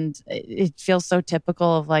whole. And it feels so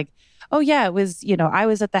typical of like, oh yeah, it was, you know, I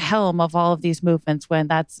was at the helm of all of these movements when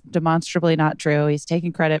that's demonstrably not true. He's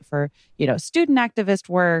taking credit for, you know, student activist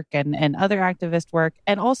work and other activist work.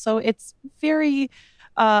 And also it's very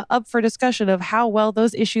up for discussion of how well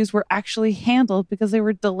those issues were actually handled, because they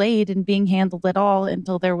were delayed in being handled at all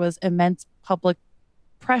until there was immense public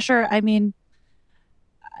pressure. I mean,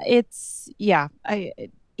 he's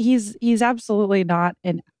absolutely not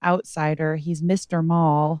an outsider. He's Mr.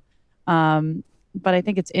 Mall. But I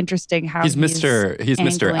think it's interesting how he's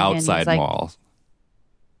Mr. Outside like, Mall.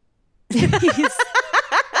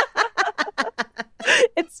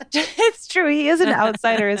 It's true. He is an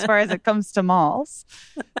outsider as far as it comes to malls.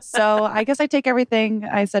 So I guess I take everything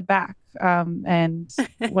I said back. And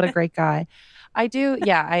what a great guy. I do.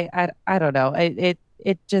 Yeah. I don't know. It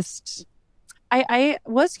just, I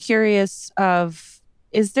was curious of,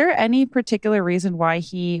 is there any particular reason why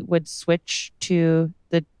he would switch to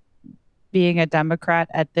being a Democrat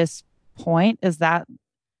at this point? Is there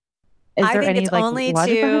any like only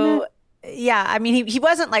to? Yeah, I mean, he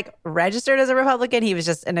wasn't like registered as a Republican. He was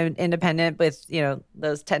just an independent with, you know,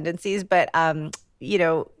 those tendencies. But you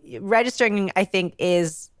know, registering, I think,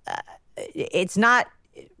 is it's not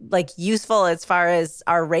like useful as far as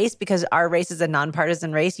our race, because our race is a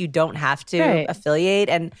nonpartisan race. You don't have to affiliate,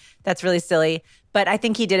 and that's really silly. But I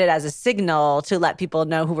think he did it as a signal to let people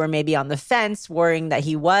know who were maybe on the fence, worrying that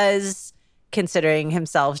he was considering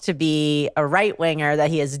himself to be a right winger,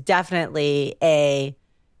 that he is definitely a,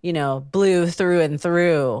 you know, blue through and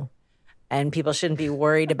through, and people shouldn't be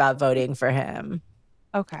worried about voting for him.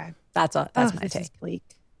 Okay. That's my take. Bleak.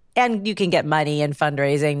 And you can get money and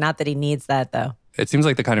fundraising. Not that he needs that, though. It seems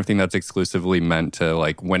like the kind of thing that's exclusively meant to,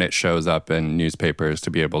 like, when it shows up in newspapers,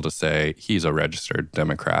 to be able to say he's a registered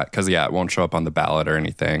Democrat. Because, yeah, it won't show up on the ballot or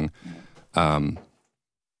anything. I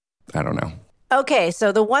don't know. Okay,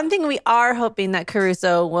 so the one thing we are hoping that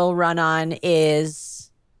Caruso will run on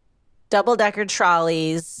is double-decker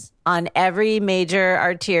trolleys on every major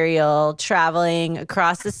arterial traveling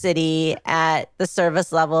across the city at the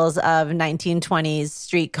service levels of 1920s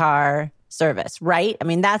streetcar service, right? I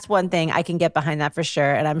mean, that's one thing I can get behind that for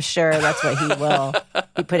sure. And I'm sure that's what he will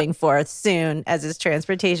be putting forth soon as his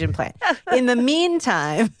transportation plan. In the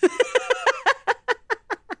meantime,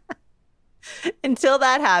 until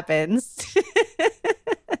that happens,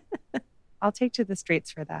 I'll take to the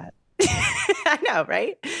streets for that. I know,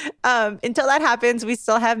 right? Until that happens, we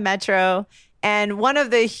still have Metro. And one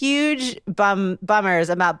of the huge bummers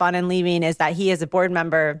about Bonin leaving is that he is a board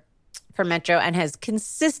member for Metro and has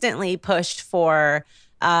consistently pushed for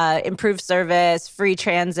improved service, free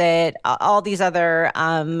transit, all these other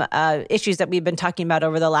issues that we've been talking about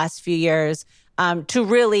over the last few years, to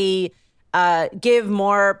really give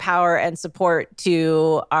more power and support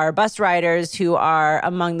to our bus riders who are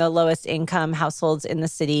among the lowest income households in the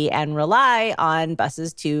city and rely on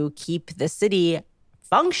buses to keep the city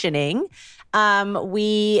functioning.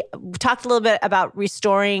 We talked a little bit about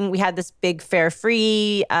restoring. We had this big fare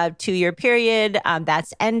free 2-year period.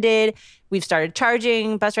 That's ended. We've started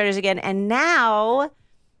charging bus riders again. And now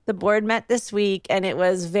the board met this week, and it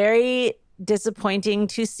was very disappointing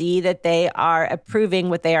to see that they are approving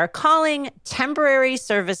what they are calling temporary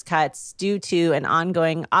service cuts due to an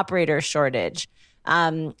ongoing operator shortage.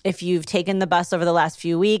 If you've taken the bus over the last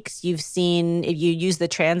few weeks, you've seen, if you use the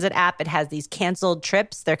transit app, it has these canceled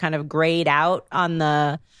trips. They're kind of grayed out on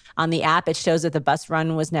the app. It shows that the bus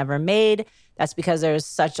run was never made. That's because there's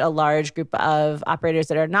such a large group of operators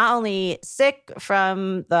that are not only sick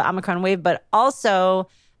from the Omicron wave, but also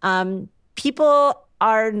people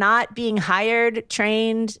are not being hired,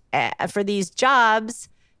 trained for these jobs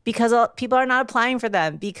because people are not applying for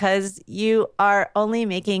them because you are only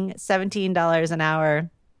making $17 an hour.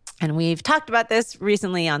 And we've talked about this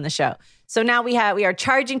recently on the show. So now we are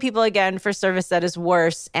charging people again for service that is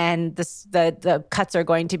worse. And the cuts are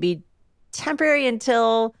going to be temporary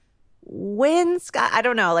until when, Scott? I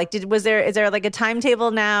don't know. Like, is there like a timetable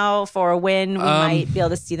now for when we might be able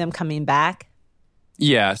to see them coming back?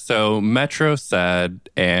 Yeah, so Metro said,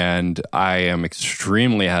 and I am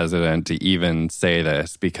extremely hesitant to even say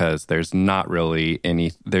this because there's not really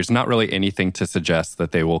anything to suggest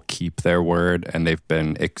that they will keep their word, and they've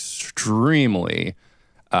been extremely,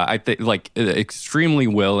 extremely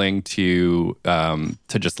willing to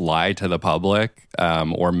just lie to the public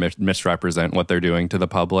or misrepresent what they're doing to the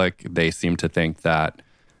public. They seem to think that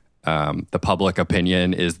the public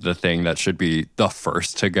opinion is the thing that should be the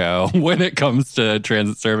first to go when it comes to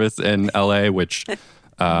transit service in LA, which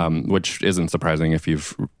isn't surprising if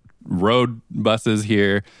you've rode buses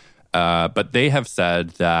here. But they have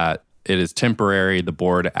said that it is temporary. The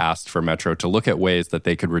board asked for Metro to look at ways that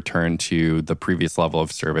they could return to the previous level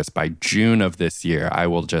of service by June of this year. I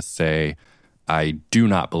will just say, I do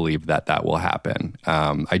not believe that will happen.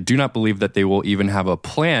 I do not believe that they will even have a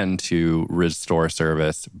plan to restore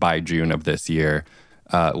service by June of this year,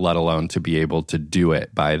 let alone to be able to do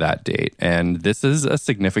it by that date. And this is a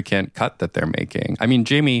significant cut that they're making. I mean,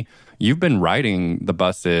 Jamie, you've been riding the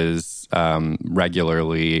buses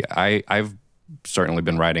regularly. I've certainly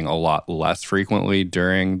been riding a lot less frequently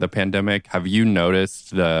during the pandemic. Have you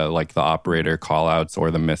noticed the operator call-outs or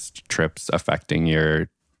the missed trips affecting your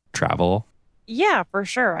travel? Yeah, for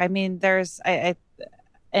sure. I mean,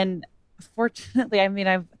 and fortunately, I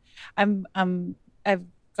mean, I've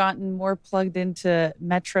gotten more plugged into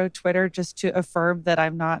Metro Twitter just to affirm that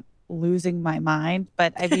I'm not losing my mind.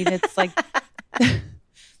 But I mean, it's like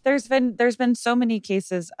there's been so many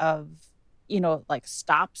cases of, like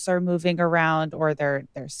stops are moving around, or they're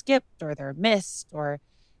skipped, or they're missed, or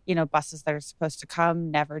buses that are supposed to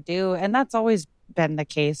come never do, and that's always been the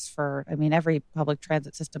case for, I mean, every public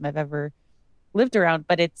transit system I've ever lived around.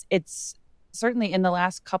 But it's certainly in the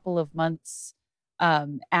last couple of months,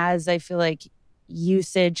 as I feel like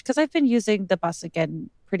usage, because I've been using the bus again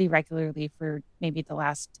pretty regularly for maybe the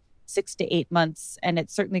last 6 to 8 months, and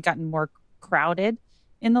it's certainly gotten more crowded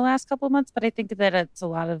in the last couple of months. But I think that it's a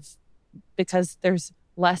lot of because there's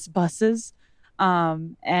less buses,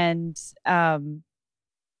 and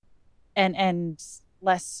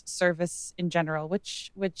less service in general,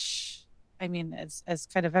 which I mean, as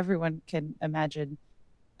kind of everyone can imagine,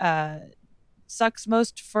 sucks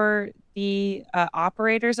most for the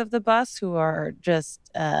operators of the bus, who are just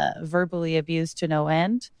verbally abused to no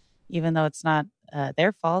end, even though it's not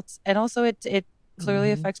their fault. And also it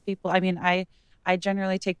clearly affects people. I mean, I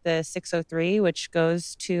generally take the 603, which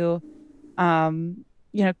goes to,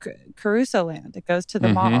 Caruso Land. It goes to the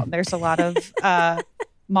mall. There's a lot of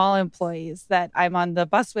mall employees that I'm on the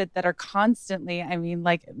bus with that are constantly, I mean,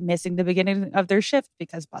 like missing the beginning of their shift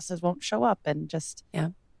because buses won't show up, and just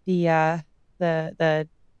the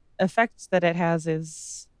effect that it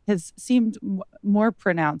has seemed more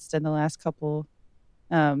pronounced in the last couple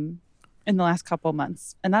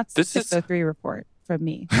months, and that's the 603 report from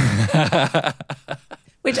me.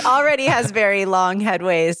 Which already has very long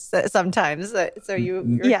headways sometimes. So you're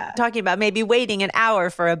talking about maybe waiting an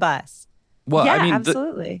hour for a bus. Well, yeah, I mean,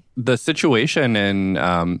 absolutely. The situation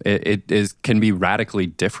can be radically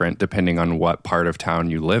different depending on what part of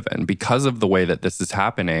town you live in because of the way that this is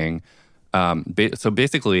happening. So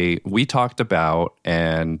basically, we talked about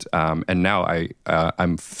and now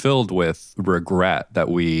I'm filled with regret that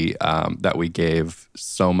we gave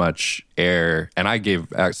so much air, and I gave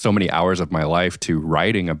so many hours of my life to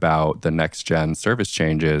writing about the next gen service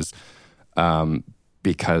changes.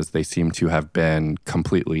 Because they seem to have been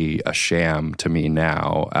completely a sham to me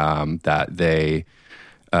now, that they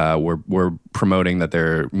were promoting that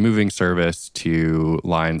they're moving service to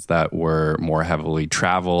lines that were more heavily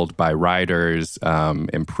traveled by riders,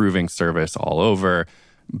 improving service all over.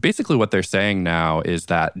 Basically, what they're saying now is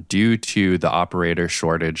that due to the operator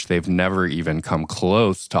shortage, they've never even come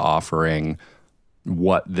close to offering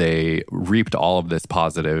what they reaped all of this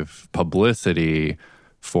positive publicity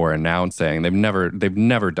for announcing. They've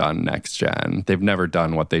never done next gen. They've never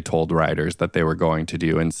done what they told riders that they were going to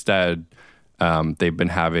do. Instead, They've been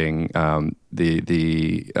having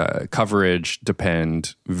the coverage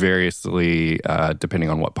depend variously depending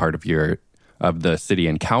on what part of the city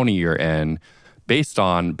and county you're in, based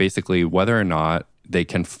on basically whether or not they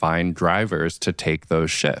can find drivers to take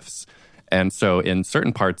those shifts. And so in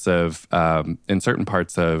certain parts of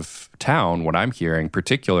town, what I'm hearing,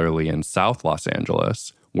 particularly in South Los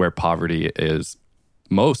Angeles, where poverty is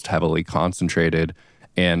most heavily concentrated,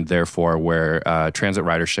 and therefore where transit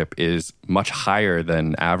ridership is much higher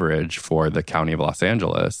than average for the county of Los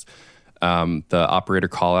Angeles, the operator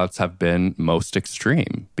callouts have been most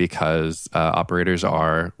extreme because operators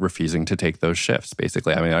are refusing to take those shifts,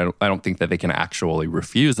 basically. I mean, I don't think that they can actually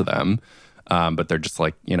refuse them, but they're just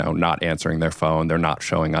like, not answering their phone. They're not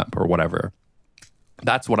showing up or whatever.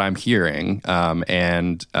 That's what I'm hearing.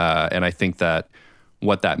 And I think that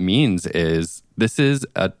what that means is this is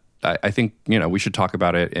I think, we should talk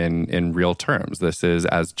about it in real terms. This is,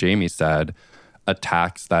 as Jamie said, a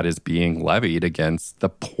tax that is being levied against the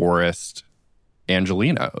poorest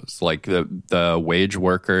Angelenos, like the wage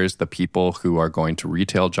workers, the people who are going to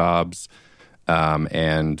retail jobs,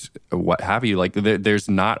 and what have you. Like, there's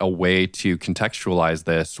not a way to contextualize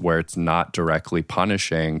this where it's not directly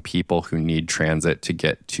punishing people who need transit to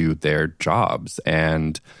get to their jobs.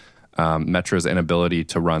 And Metro's inability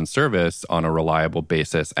to run service on a reliable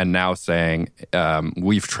basis, and now saying,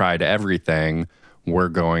 we've tried everything, we're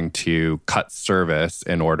going to cut service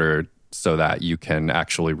in order so that you can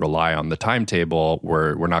actually rely on the timetable.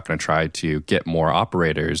 We're not going to try to get more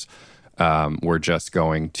operators. We're just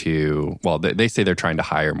going to, they say they're trying to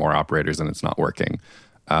hire more operators and it's not working.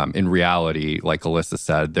 In reality, like Alyssa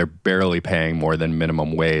said, they're barely paying more than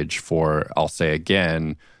minimum wage for, I'll say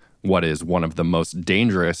again, what is one of the most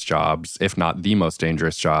dangerous jobs, if not the most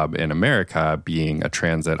dangerous job in America, being a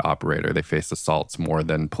transit operator. They face assaults more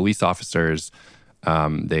than police officers.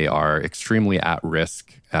 They are extremely at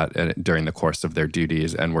risk during the course of their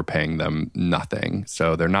duties, and we're paying them nothing.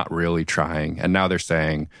 So they're not really trying. And now they're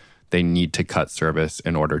saying they need to cut service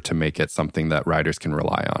in order to make it something that riders can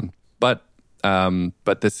rely on.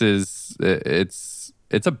 But this is, it's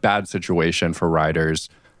a bad situation for riders.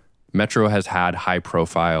 Metro has had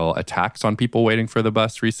high-profile attacks on people waiting for the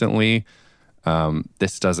bus recently.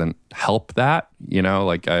 This doesn't help that,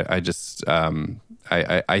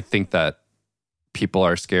 I think that people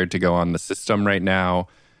are scared to go on the system right now,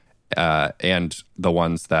 and the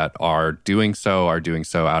ones that are doing so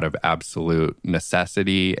out of absolute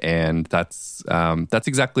necessity, and that's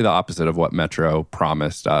exactly the opposite of what Metro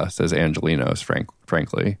promised us as Angelenos,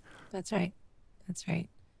 frankly. That's right.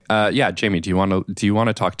 Jamie, do you want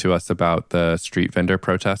to talk to us about the street vendor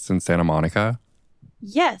protests in Santa Monica?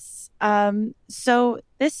 Yes. So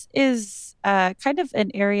this is kind of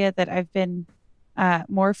an area that I've been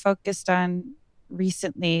more focused on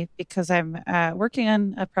recently because I'm working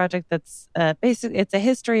on a project that's basically, it's a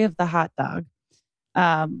history of the hot dog.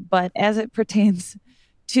 But as it pertains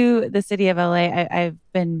to the city of LA, I've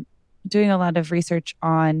been doing a lot of research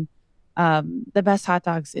on the best hot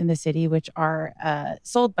dogs in the city, which are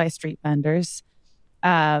sold by street vendors.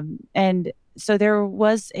 And so there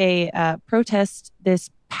was a protest this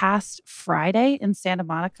past Friday in Santa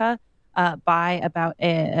Monica by about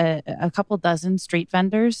a couple dozen street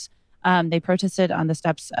vendors. They protested on the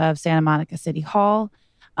steps of Santa Monica City Hall.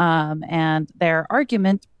 And their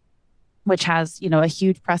argument, which has, a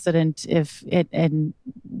huge precedent and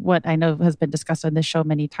what I know has been discussed on this show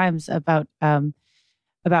many times about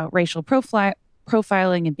racial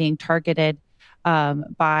profiling and being targeted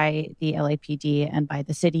by the LAPD and by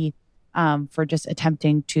the city for just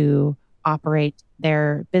attempting to operate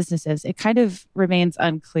their businesses. It kind of remains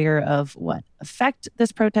unclear of what effect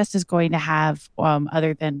this protest is going to have,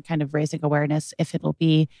 other than kind of raising awareness, if it'll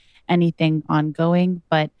be anything ongoing.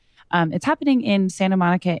 But it's happening in Santa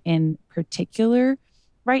Monica in particular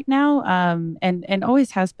right now, and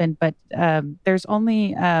always has been. But there's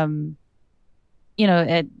only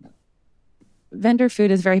vendor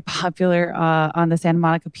food is very popular on the Santa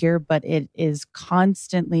Monica Pier, but it is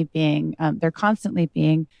constantly being, they're constantly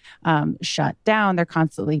being shut down. They're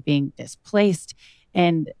constantly being displaced.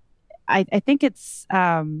 And I think it's,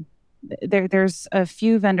 there's a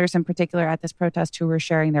few vendors in particular at this protest who were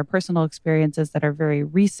sharing their personal experiences that are very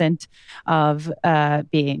recent of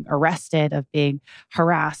being arrested, of being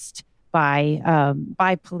harassed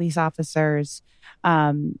by police officers,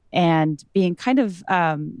 and being kind of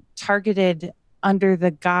targeted under the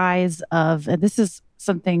guise of, and this is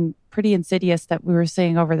something pretty insidious that we were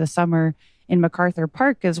seeing over the summer in MacArthur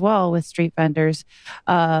Park as well with street vendors,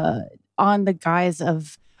 on the guise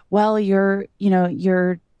of, well, you're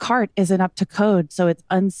cart isn't up to code, so it's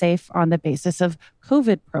unsafe on the basis of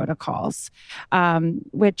COVID protocols,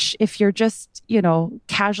 which if you're just,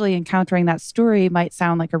 casually encountering that story might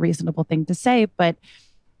sound like a reasonable thing to say. But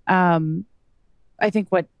I think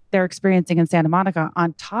what they're experiencing in Santa Monica,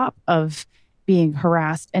 on top of being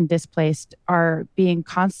harassed and displaced, are being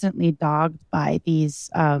constantly dogged by these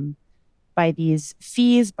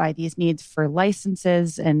fees, by these needs for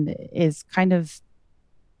licenses, and is kind of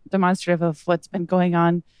demonstrative of what's been going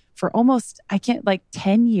on for almost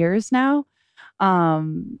 10 years now,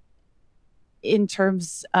 in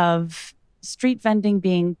terms of street vending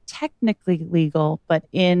being technically legal, but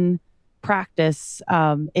in practice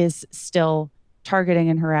is still targeting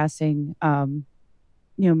and harassing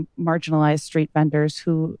marginalized street vendors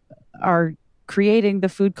who are creating the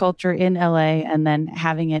food culture in LA and then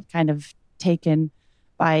having it kind of taken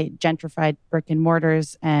by gentrified brick and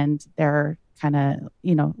mortars, and they're kind of,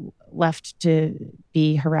 left to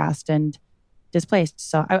be harassed and displaced.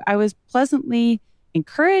 So I was pleasantly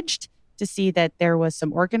encouraged to see that there was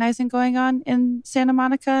some organizing going on in Santa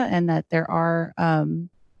Monica, and that there are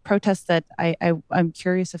protests that I'm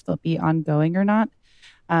curious if they'll be ongoing or not.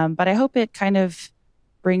 But I hope it kind of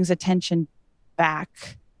brings attention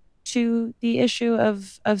back to the issue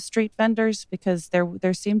of street vendors, because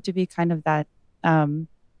there seemed to be kind of that,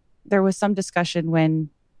 there was some discussion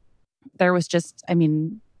when there was just,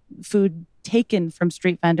 food taken from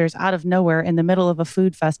street vendors out of nowhere in the middle of a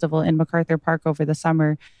food festival in MacArthur Park over the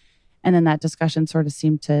summer. And then that discussion sort of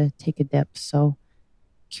seemed to take a dip. So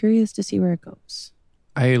curious to see where it goes.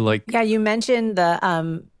 Yeah, you mentioned the,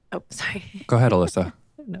 sorry. Go ahead, Alyssa.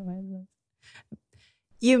 No,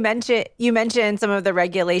 You mentioned some of the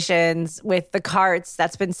regulations with the carts.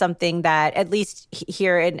 That's been something that, at least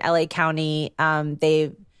here in LA County,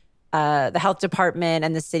 the health department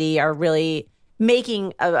and the city are really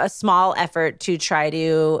making a small effort to try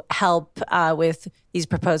to help with these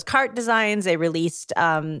proposed cart designs. They released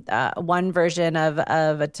one version of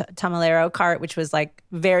a Tamalero cart, which was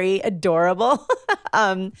very adorable,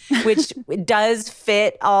 which does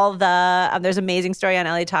fit all the. There's an amazing story on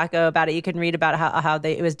LA Taco about it. You can read about how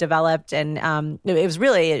it was developed, and it was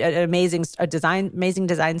really an amazing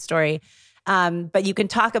design story. But you can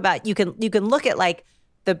talk about you can look at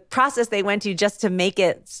the process they went to just to make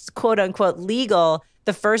it quote unquote legal.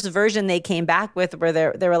 The first version they came back with, where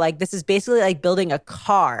they were like, this is basically like building a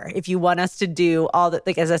car. If you want us to do all the,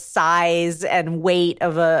 as a size and weight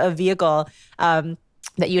of a vehicle,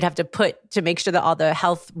 that you'd have to put to make sure that all the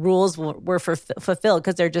health rules were fulfilled,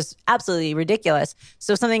 because they're just absolutely ridiculous.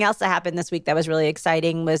 So something else that happened this week that was really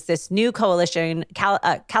exciting was this new coalition,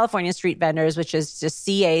 California Street Vendors, which is just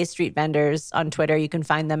CA Street Vendors on Twitter. You can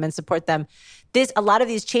find them and support them. A lot of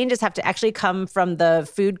these changes have to actually come from the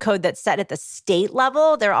food code that's set at the state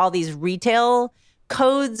level. There are all these retail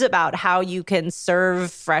codes about how you can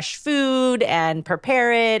serve fresh food and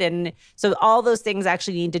prepare it. And so all those things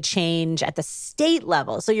actually need to change at the state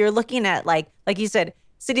level. So you're looking at, like you said,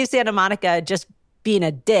 City of Santa Monica just being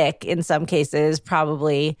a dick in some cases,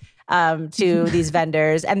 probably, to these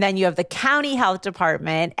vendors. And then you have the county health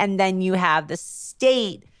department, and then you have the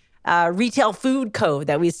state retail food code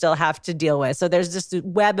that we still have to deal with. So there's just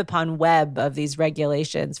web upon web of these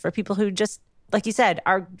regulations for people who just, like you said,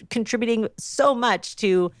 are contributing so much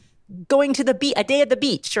to going to a day at the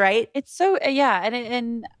beach, right? It's so, yeah.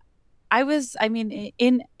 And I was,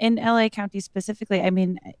 in LA County specifically,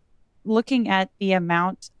 looking at the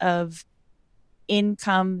amount of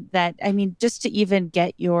income that, just to even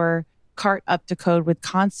get your cart up to code with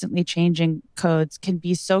constantly changing codes can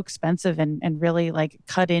be so expensive and really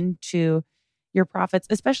cut into your profits,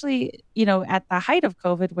 especially, at the height of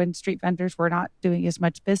COVID when street vendors were not doing as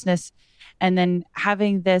much business. And then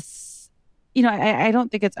having this, I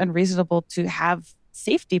don't think it's unreasonable to have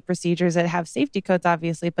safety procedures that have safety codes,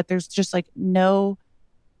 obviously, but there's just no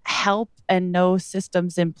help and no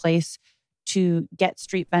systems in place to get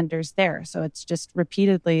street vendors there. So it's just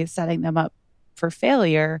repeatedly setting them up for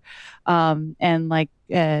failure, and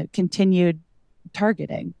continued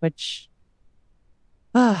targeting, which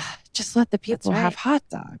just let the people have hot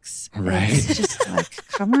dogs. Right. It's just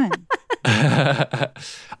come on.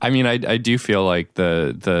 I do feel like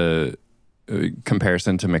the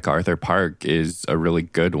comparison to MacArthur Park is a really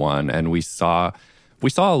good one. And we saw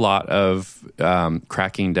a lot of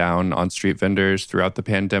cracking down on street vendors throughout the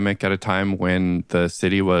pandemic at a time when the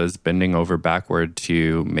city was bending over backward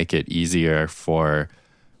to make it easier for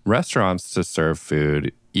restaurants to serve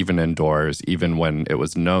food, even indoors, even when it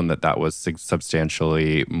was known that was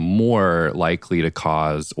substantially more likely to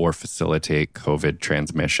cause or facilitate COVID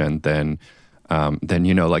transmission than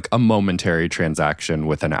than, like a momentary transaction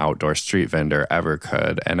with an outdoor street vendor ever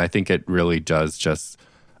could. And I think it really does just,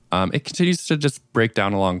 it continues to just break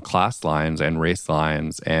down along class lines and race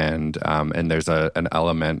lines. And there's an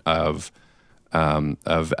element of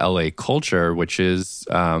LA culture, which is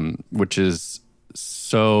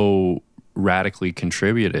so radically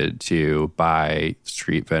contributed to by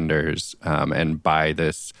street vendors and by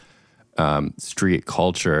this street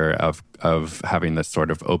culture of having this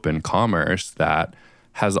sort of open commerce that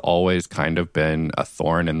has always kind of been a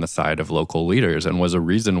thorn in the side of local leaders and was a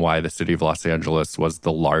reason why the city of Los Angeles was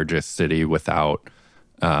the largest city without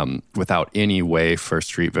any way for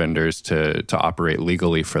street vendors to operate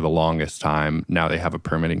legally for the longest time. Now they have a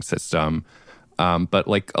permitting system. But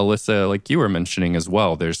like Alyssa, like you were mentioning as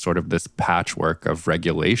well, there's sort of this patchwork of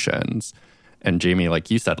regulations. And Jamie,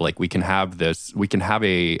 like you said, like we can have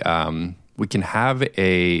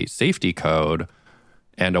a safety code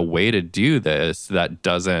and a way to do this that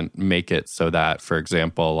doesn't make it so that, for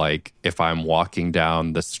example, like if I'm walking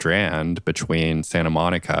down the Strand between Santa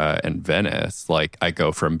Monica and Venice, like I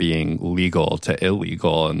go from being legal to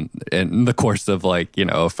illegal in the course of like, a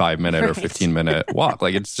 5-minute or 15-minute walk.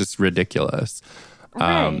 Like it's just ridiculous.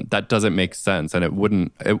 Right. That doesn't make sense.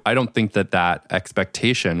 And I don't think that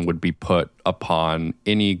expectation would be put upon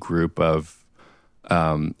any group of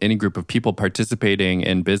people participating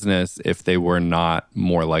in business if they were not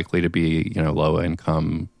more likely to be,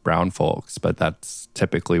 low-income brown folks. But that's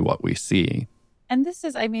typically what we see. And this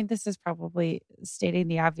is probably stating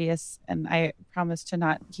the obvious, and I promise to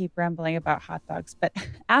not keep rambling about hot dogs. But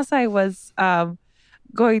as I was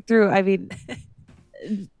going through,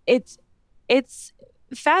 it's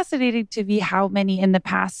fascinating to me how many in the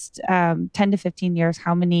past 10 to 15 years,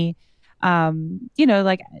 how many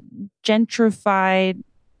like gentrified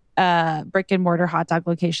brick and mortar hot dog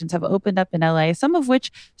locations have opened up in LA, some of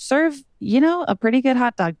which serve, a pretty good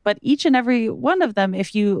hot dog. But each and every one of them,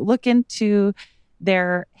 if you look into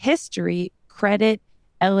their history, credit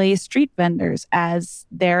LA street vendors as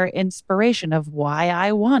their inspiration of why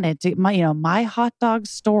I wanted to, my hot dog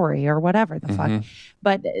story or whatever the fuck.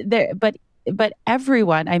 But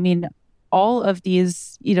everyone, all of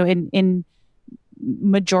these, in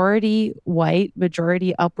majority white,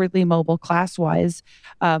 majority upwardly mobile class wise,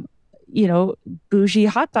 bougie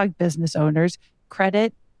hot dog business owners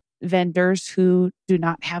credit vendors who do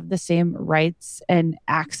not have the same rights and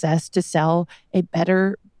access to sell a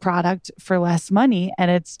better product for less money.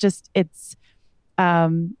 And it's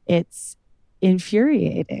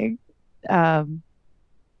infuriating,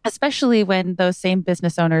 especially when those same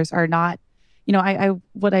business owners are not,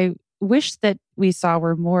 what I wish that we saw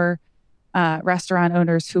were more restaurant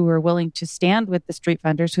owners who are willing to stand with the street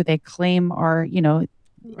vendors who they claim are,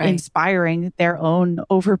 inspiring their own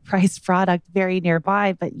overpriced product very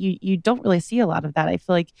nearby. But you don't really see a lot of that. I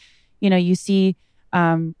feel like, you see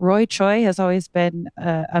Roy Choi has always been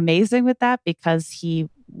amazing with that because he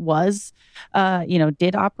was,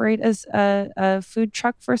 did operate as a food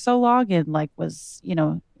truck for so long and was,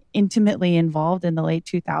 intimately involved in the late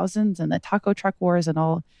 2000s and the taco truck wars and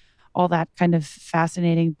all that kind of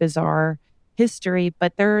fascinating, bizarre history.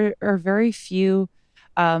 But there are very few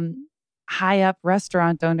high up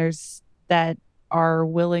restaurant owners that are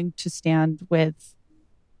willing to stand with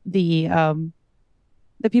the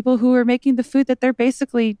people who are making the food that they're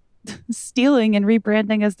basically stealing and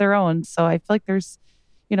rebranding as their own. So I feel like there's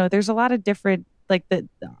a lot of different, like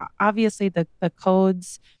obviously the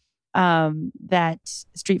codes that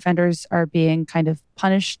street vendors are being kind of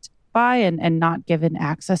punished by and not given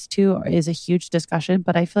access to is a huge discussion.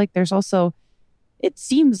 But I feel like there's also, it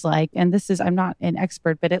seems like, and I'm not an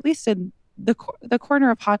expert, but at least in the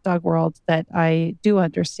corner of hot dog world that I do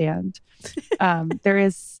understand, there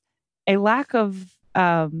is a lack of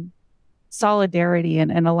solidarity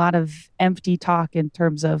and a lot of empty talk in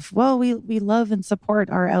terms of, well, we love and support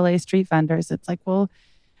our LA street vendors. It's like, well,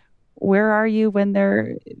 where are you when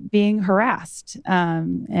they're being harassed?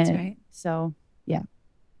 That's right. So, yeah.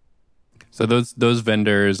 So those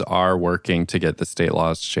vendors are working to get the state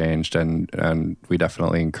laws changed, and we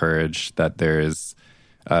definitely encourage that there is.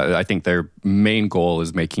 I think their main goal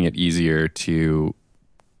is making it easier to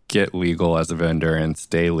get legal as a vendor and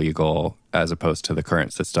stay legal, as opposed to the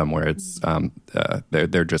current system where it's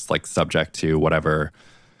they're just like subject to whatever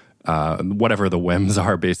the whims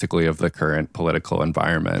are, basically, of the current political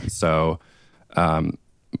environment. So,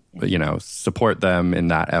 support them in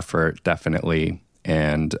that effort, definitely.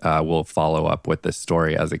 And we'll follow up with this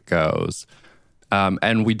story as it goes.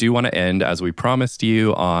 And we do want to end, as we promised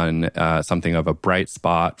you, on something of a bright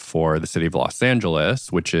spot for the city of Los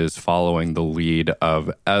Angeles, which is following the lead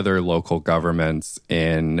of other local governments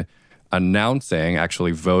in announcing,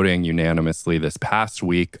 actually voting unanimously this past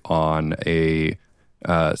week on a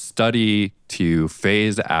study to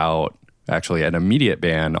phase out actually an immediate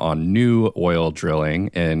ban on new oil drilling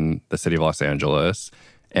in the city of Los Angeles,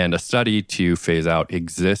 and a study to phase out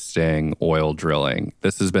existing oil drilling.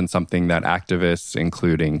 This has been something that activists,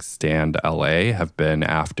 including Stand LA, have been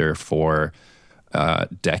after for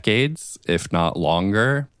decades, if not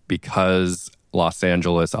longer, because Los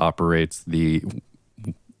Angeles operates the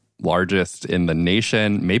largest in the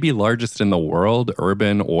nation, maybe largest in the world,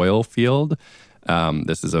 urban oil field.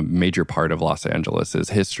 This is a major part of Los Angeles's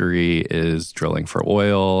history, is drilling for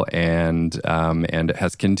oil, and it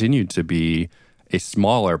has continued to be a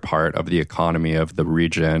smaller part of the economy of the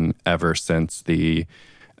region ever since the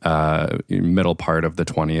middle part of the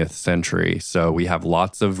 20th century. So we have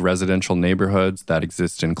lots of residential neighborhoods that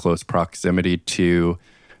exist in close proximity to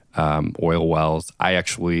oil wells. I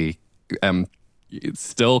actually am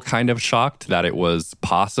still kind of shocked that it was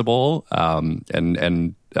possible,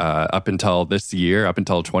 and up until this year, up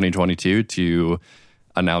until 2022, to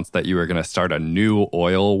announce that you were going to start a new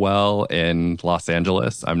oil well in Los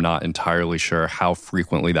Angeles. I'm not entirely sure how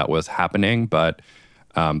frequently that was happening, but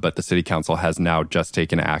the city council has now just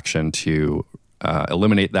taken action to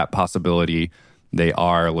eliminate that possibility. They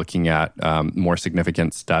are looking at more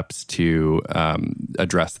significant steps to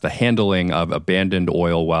address the handling of abandoned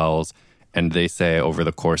oil wells. And they say over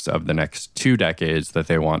the course of the next 2 decades that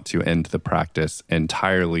they want to end the practice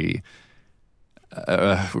entirely.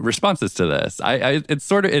 Responses to this,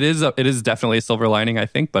 it is definitely a silver lining, I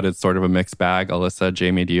think, but it's sort of a mixed bag. Alyssa,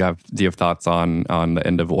 Jamie, do you have thoughts on the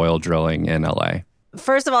end of oil drilling in LA?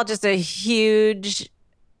 First of all, just a huge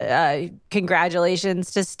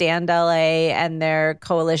congratulations to Stand LA and their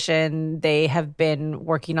coalition. They have been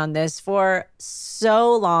working on this for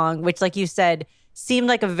so long, which, like you said, seemed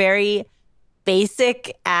like a very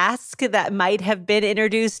basic ask that might have been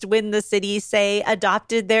introduced when the city, say,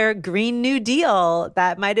 adopted their Green New Deal.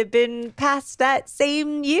 That might have been passed that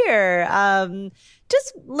same year.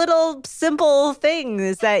 Just little simple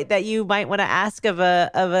things that you might want to ask of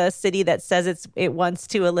a city that says it wants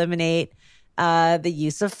to eliminate the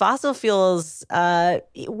use of fossil fuels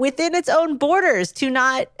within its own borders, to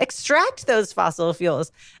not extract those fossil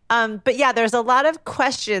fuels. But yeah, there's a lot of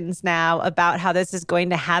questions now about how this is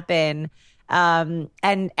going to happen. And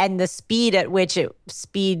the speed at which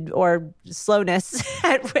or slowness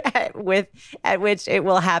at which it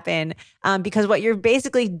will happen, because what you're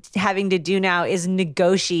basically having to do now is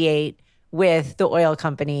negotiate with the oil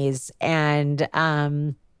companies, and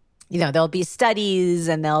there'll be studies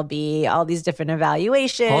and there'll be all these different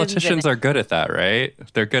evaluations. Politicians are good at that, right?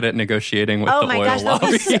 They're good at negotiating with the oil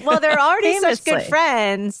lobby. Well, they're already such good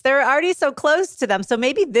friends. They're already so close to them. So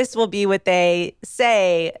maybe this will be what they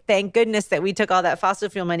say. Thank goodness that we took all that fossil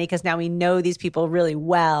fuel money, because now we know these people really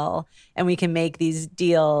well and we can make these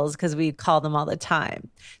deals because we call them all the time.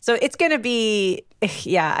 So it's going to be,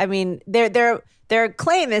 yeah, I mean, their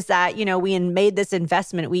claim is that, we made this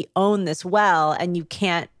investment, we own this well, and you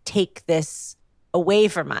can't take this away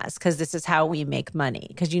from us because this is how we make money.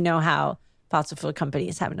 Because you know how fossil fuel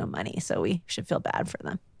companies have no money, so we should feel bad for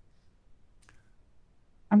them.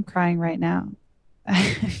 I'm crying right now. I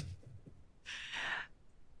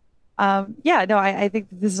think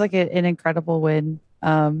this is like an incredible win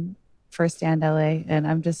for Stand LA, and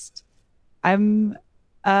I'm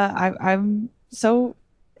so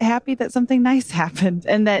happy that something nice happened,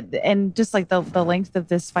 and just like the length of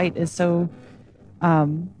this fight is so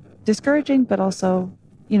discouraging, but also,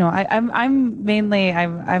 I'm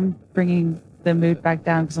bringing the mood back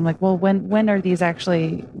down, because I'm like, well, when is this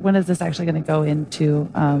actually going to go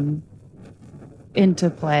into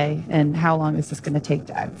play, and how long is this going to take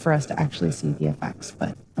for us to actually see the effects?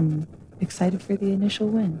 But I'm excited for the initial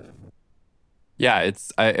win. Yeah,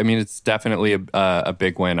 it's definitely a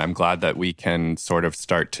big win. I'm glad that we can sort of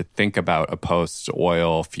start to think about a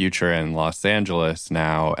post-oil future in Los Angeles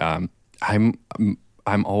now.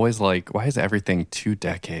 I'm always like, why is everything 2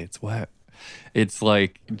 decades? What? It's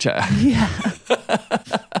like, yeah.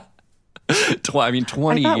 20 years. I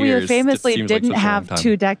thought we famously didn't have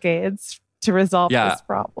 2 decades to resolve this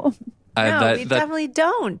problem. No, we definitely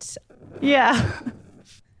don't. Yeah.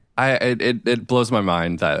 It blows my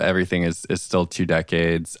mind that everything is still 2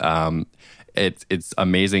 decades. It's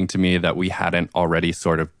amazing to me that we hadn't already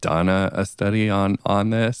sort of done a study on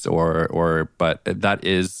this, but that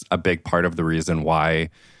is a big part of the reason why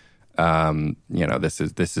this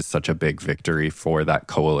is such a big victory for that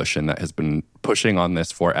coalition that has been pushing on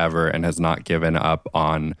this forever and has not given up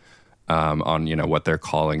on what they're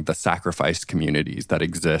calling the sacrificed communities that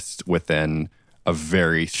exist within a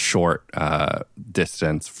very short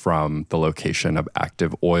distance from the location of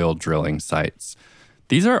active oil drilling sites.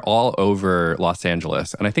 These are all over Los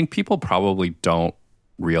Angeles, and I think people probably don't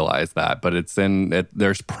realize that, but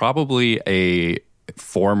there's probably a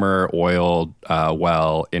former oil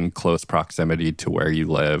well in close proximity to where you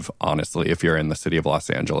live. Honestly, if you're in the city of Los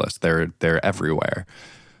Angeles, they're everywhere,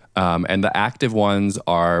 and the active ones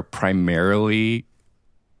are primarily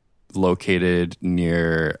located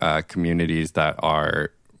near communities that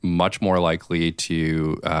are much more likely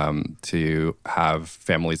to have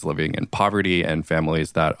families living in poverty and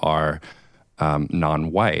families that are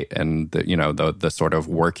non-white. And the sort of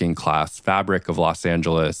working class fabric of Los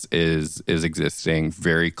Angeles is existing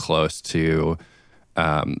very close to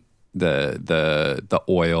the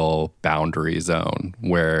oil boundary zone,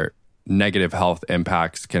 where negative health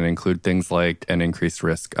impacts can include things like an increased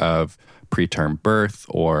risk of preterm birth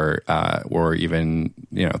or even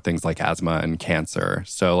things like asthma and cancer.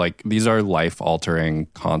 So like these are life-altering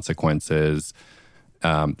consequences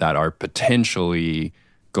that are potentially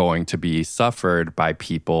going to be suffered by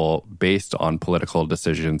people based on political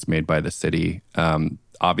decisions made by the city.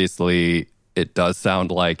 Obviously, it does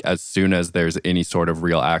sound like as soon as there's any sort of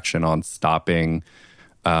real action on stopping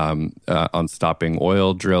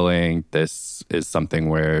oil drilling, this is something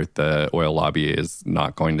where the oil lobby is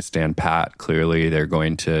not going to stand pat. Clearly, they're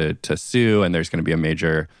going to sue, and there's going to be a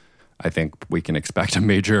major, I think we can expect a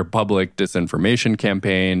major public disinformation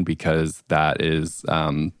campaign, because that is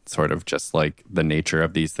sort of just like the nature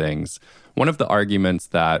of these things. One of the arguments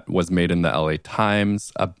that was made in the LA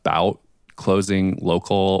Times about closing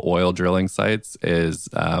local oil drilling sites is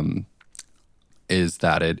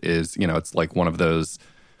that it is, it's like one of those,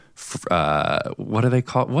 what do they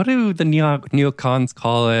call? What do the neocons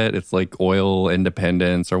call it? It's like oil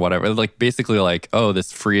independence or whatever. Like basically like, oh,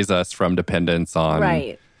 this frees us from dependence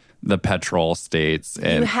on the petrol states.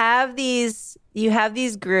 And you have these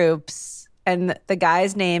groups, and the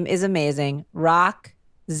guy's name is amazing. Rock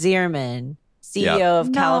Zierman, CEO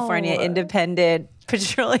of California Independent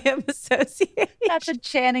Petroleum Association. That's a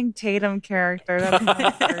Channing Tatum character. That's not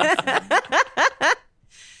a person.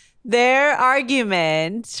 Their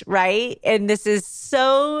argument, right? And this is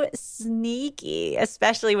so sneaky,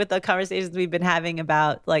 especially with the conversations we've been having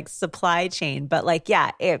about like supply chain. But like,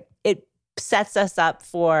 yeah, it sets us up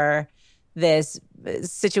for this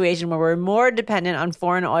situation where we're more dependent on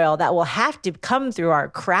foreign oil that will have to come through our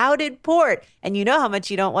crowded port. And you know how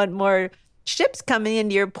much you don't want more ships coming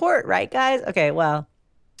into your port, right, guys? Okay, well,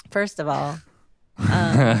 first of all,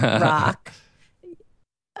 Rock.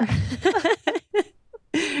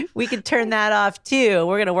 We could turn that off too.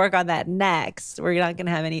 We're going to work on that next. We're not going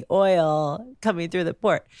to have any oil coming through the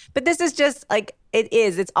port. But this is just like,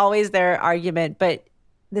 it's always their argument. But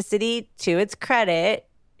the city, to its credit,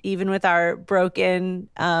 even with our broken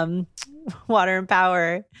water and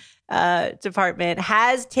power department,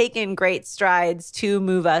 has taken great strides to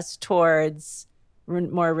move us towards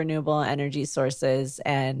more renewable energy sources.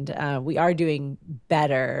 And we are doing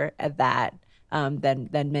better at that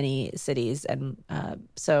than many cities. And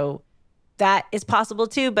so that is possible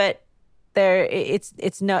too, but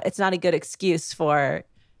it's not a good excuse for,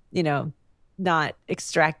 not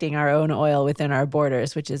extracting our own oil within our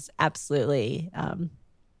borders, which is absolutely,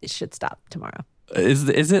 it should stop tomorrow.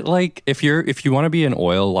 Is it like if you want to be an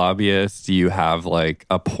oil lobbyist, you have like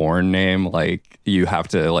a porn name, like you have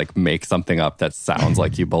to like make something up that sounds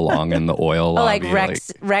like you belong in the oil lobby? Like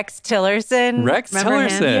Rex Tillerson. Rex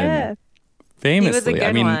Tillerson. Yeah. Famously.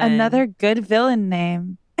 One. Another good villain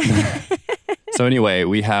name. So anyway,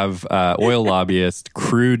 we have oil lobbyist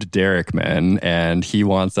Crude Derrickman, and he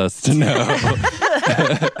wants us to know.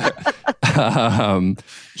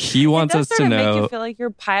 He wants us to know. Make you feel like you're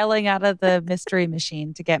piling out of the mystery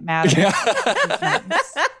machine to get mad. He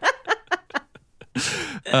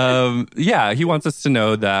wants us to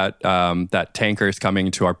know that that tankers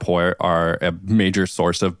coming to our port are a major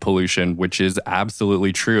source of pollution, which is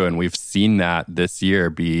absolutely true, and we've seen that this year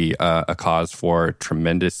be a cause for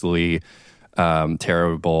tremendously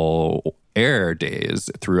terrible air days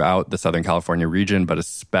throughout the Southern California region, but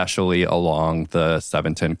especially along the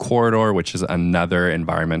 710 corridor, which is another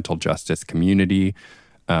environmental justice community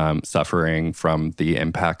suffering from the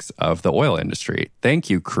impacts of the oil industry. Thank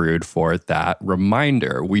you, Crude, for that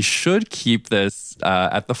reminder. We should keep this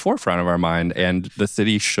at the forefront of our mind, and the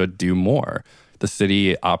city should do more. The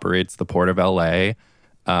city operates the Port of LA.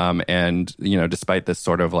 And, despite this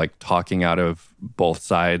sort of like talking out of both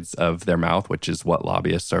sides of their mouth, which is what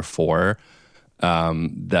lobbyists are for,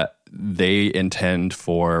 that they intend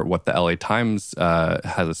for what the LA Times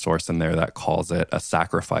has a source in there that calls it a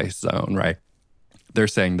sacrifice zone, right? they're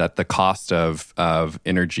saying that the cost of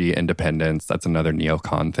energy independence, that's another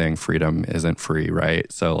neocon thing. Freedom isn't free,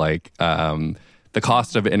 right? So like the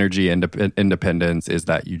cost of energy independence is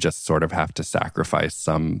that you just sort of have to sacrifice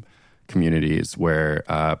some communities where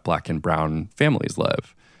Black and brown families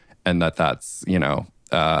live. And that's,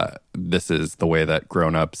 this is the way that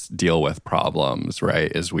grownups deal with problems,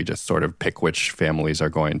 right? Is we just sort of pick which families are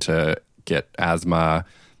going to get asthma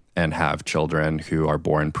and have children who are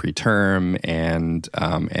born preterm and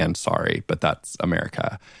sorry, but that's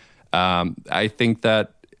America. I think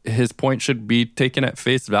that his point should be taken at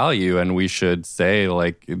face value, and we should say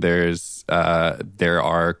like there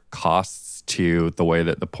are costs to the way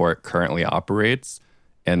that the port currently operates,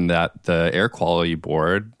 and that the Air Quality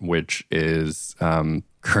Board, which is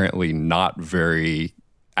currently not very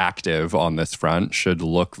active on this front, should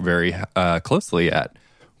look very closely at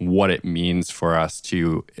what it means for us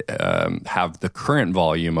to have the current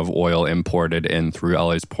volume of oil imported in through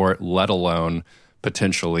LA's port, let alone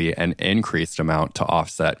potentially an increased amount to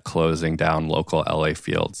offset closing down local LA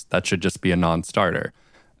fields. That should just be a non-starter.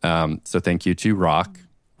 So thank you to Rock.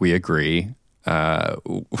 We agree.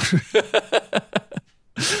 Being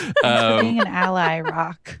an ally,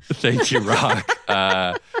 Rock. Thank you, Rock.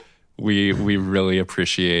 We really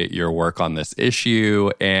appreciate your work on this issue,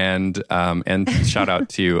 and shout out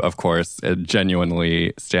to, of course,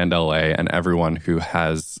 genuinely Stand LA and everyone who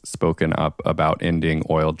has spoken up about ending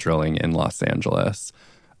oil drilling in Los Angeles.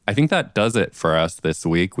 I think that does it for us this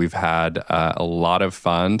week. We've had a lot of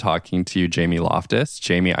fun talking to Jamie Loftus.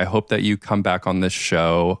 Jamie, I hope that you come back on this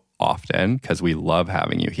show often because we love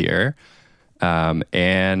having you here. Thank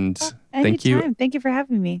you. Thank you for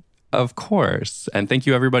having me. Of course. And thank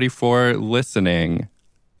you, everybody, for listening.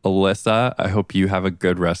 Alyssa, I hope you have a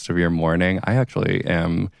good rest of your morning. I actually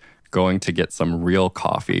am going to get some real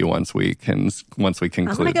coffee once we conclude I'm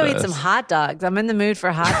going to go eat some hot dogs. I'm in the mood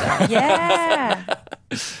for hot dogs. Yeah.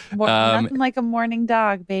 Nothing like a morning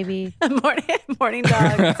dog, baby. morning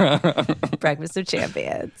dogs. Breakfast of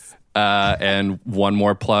champions. And one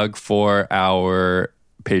more plug for our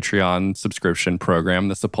Patreon subscription program,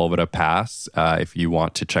 the Sepulveda Pass. If you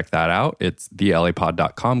want to check that out, it's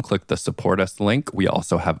thelapod.com. Click the support us link. We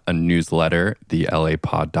also have a newsletter,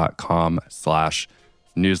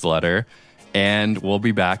 thelapod.com/newsletter. And we'll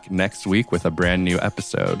be back next week with a brand new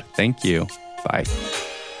episode. Thank you. Bye.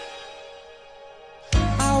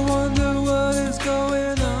 I wonder what is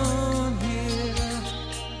going on here.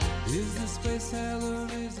 Is the space hell or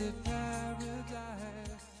is it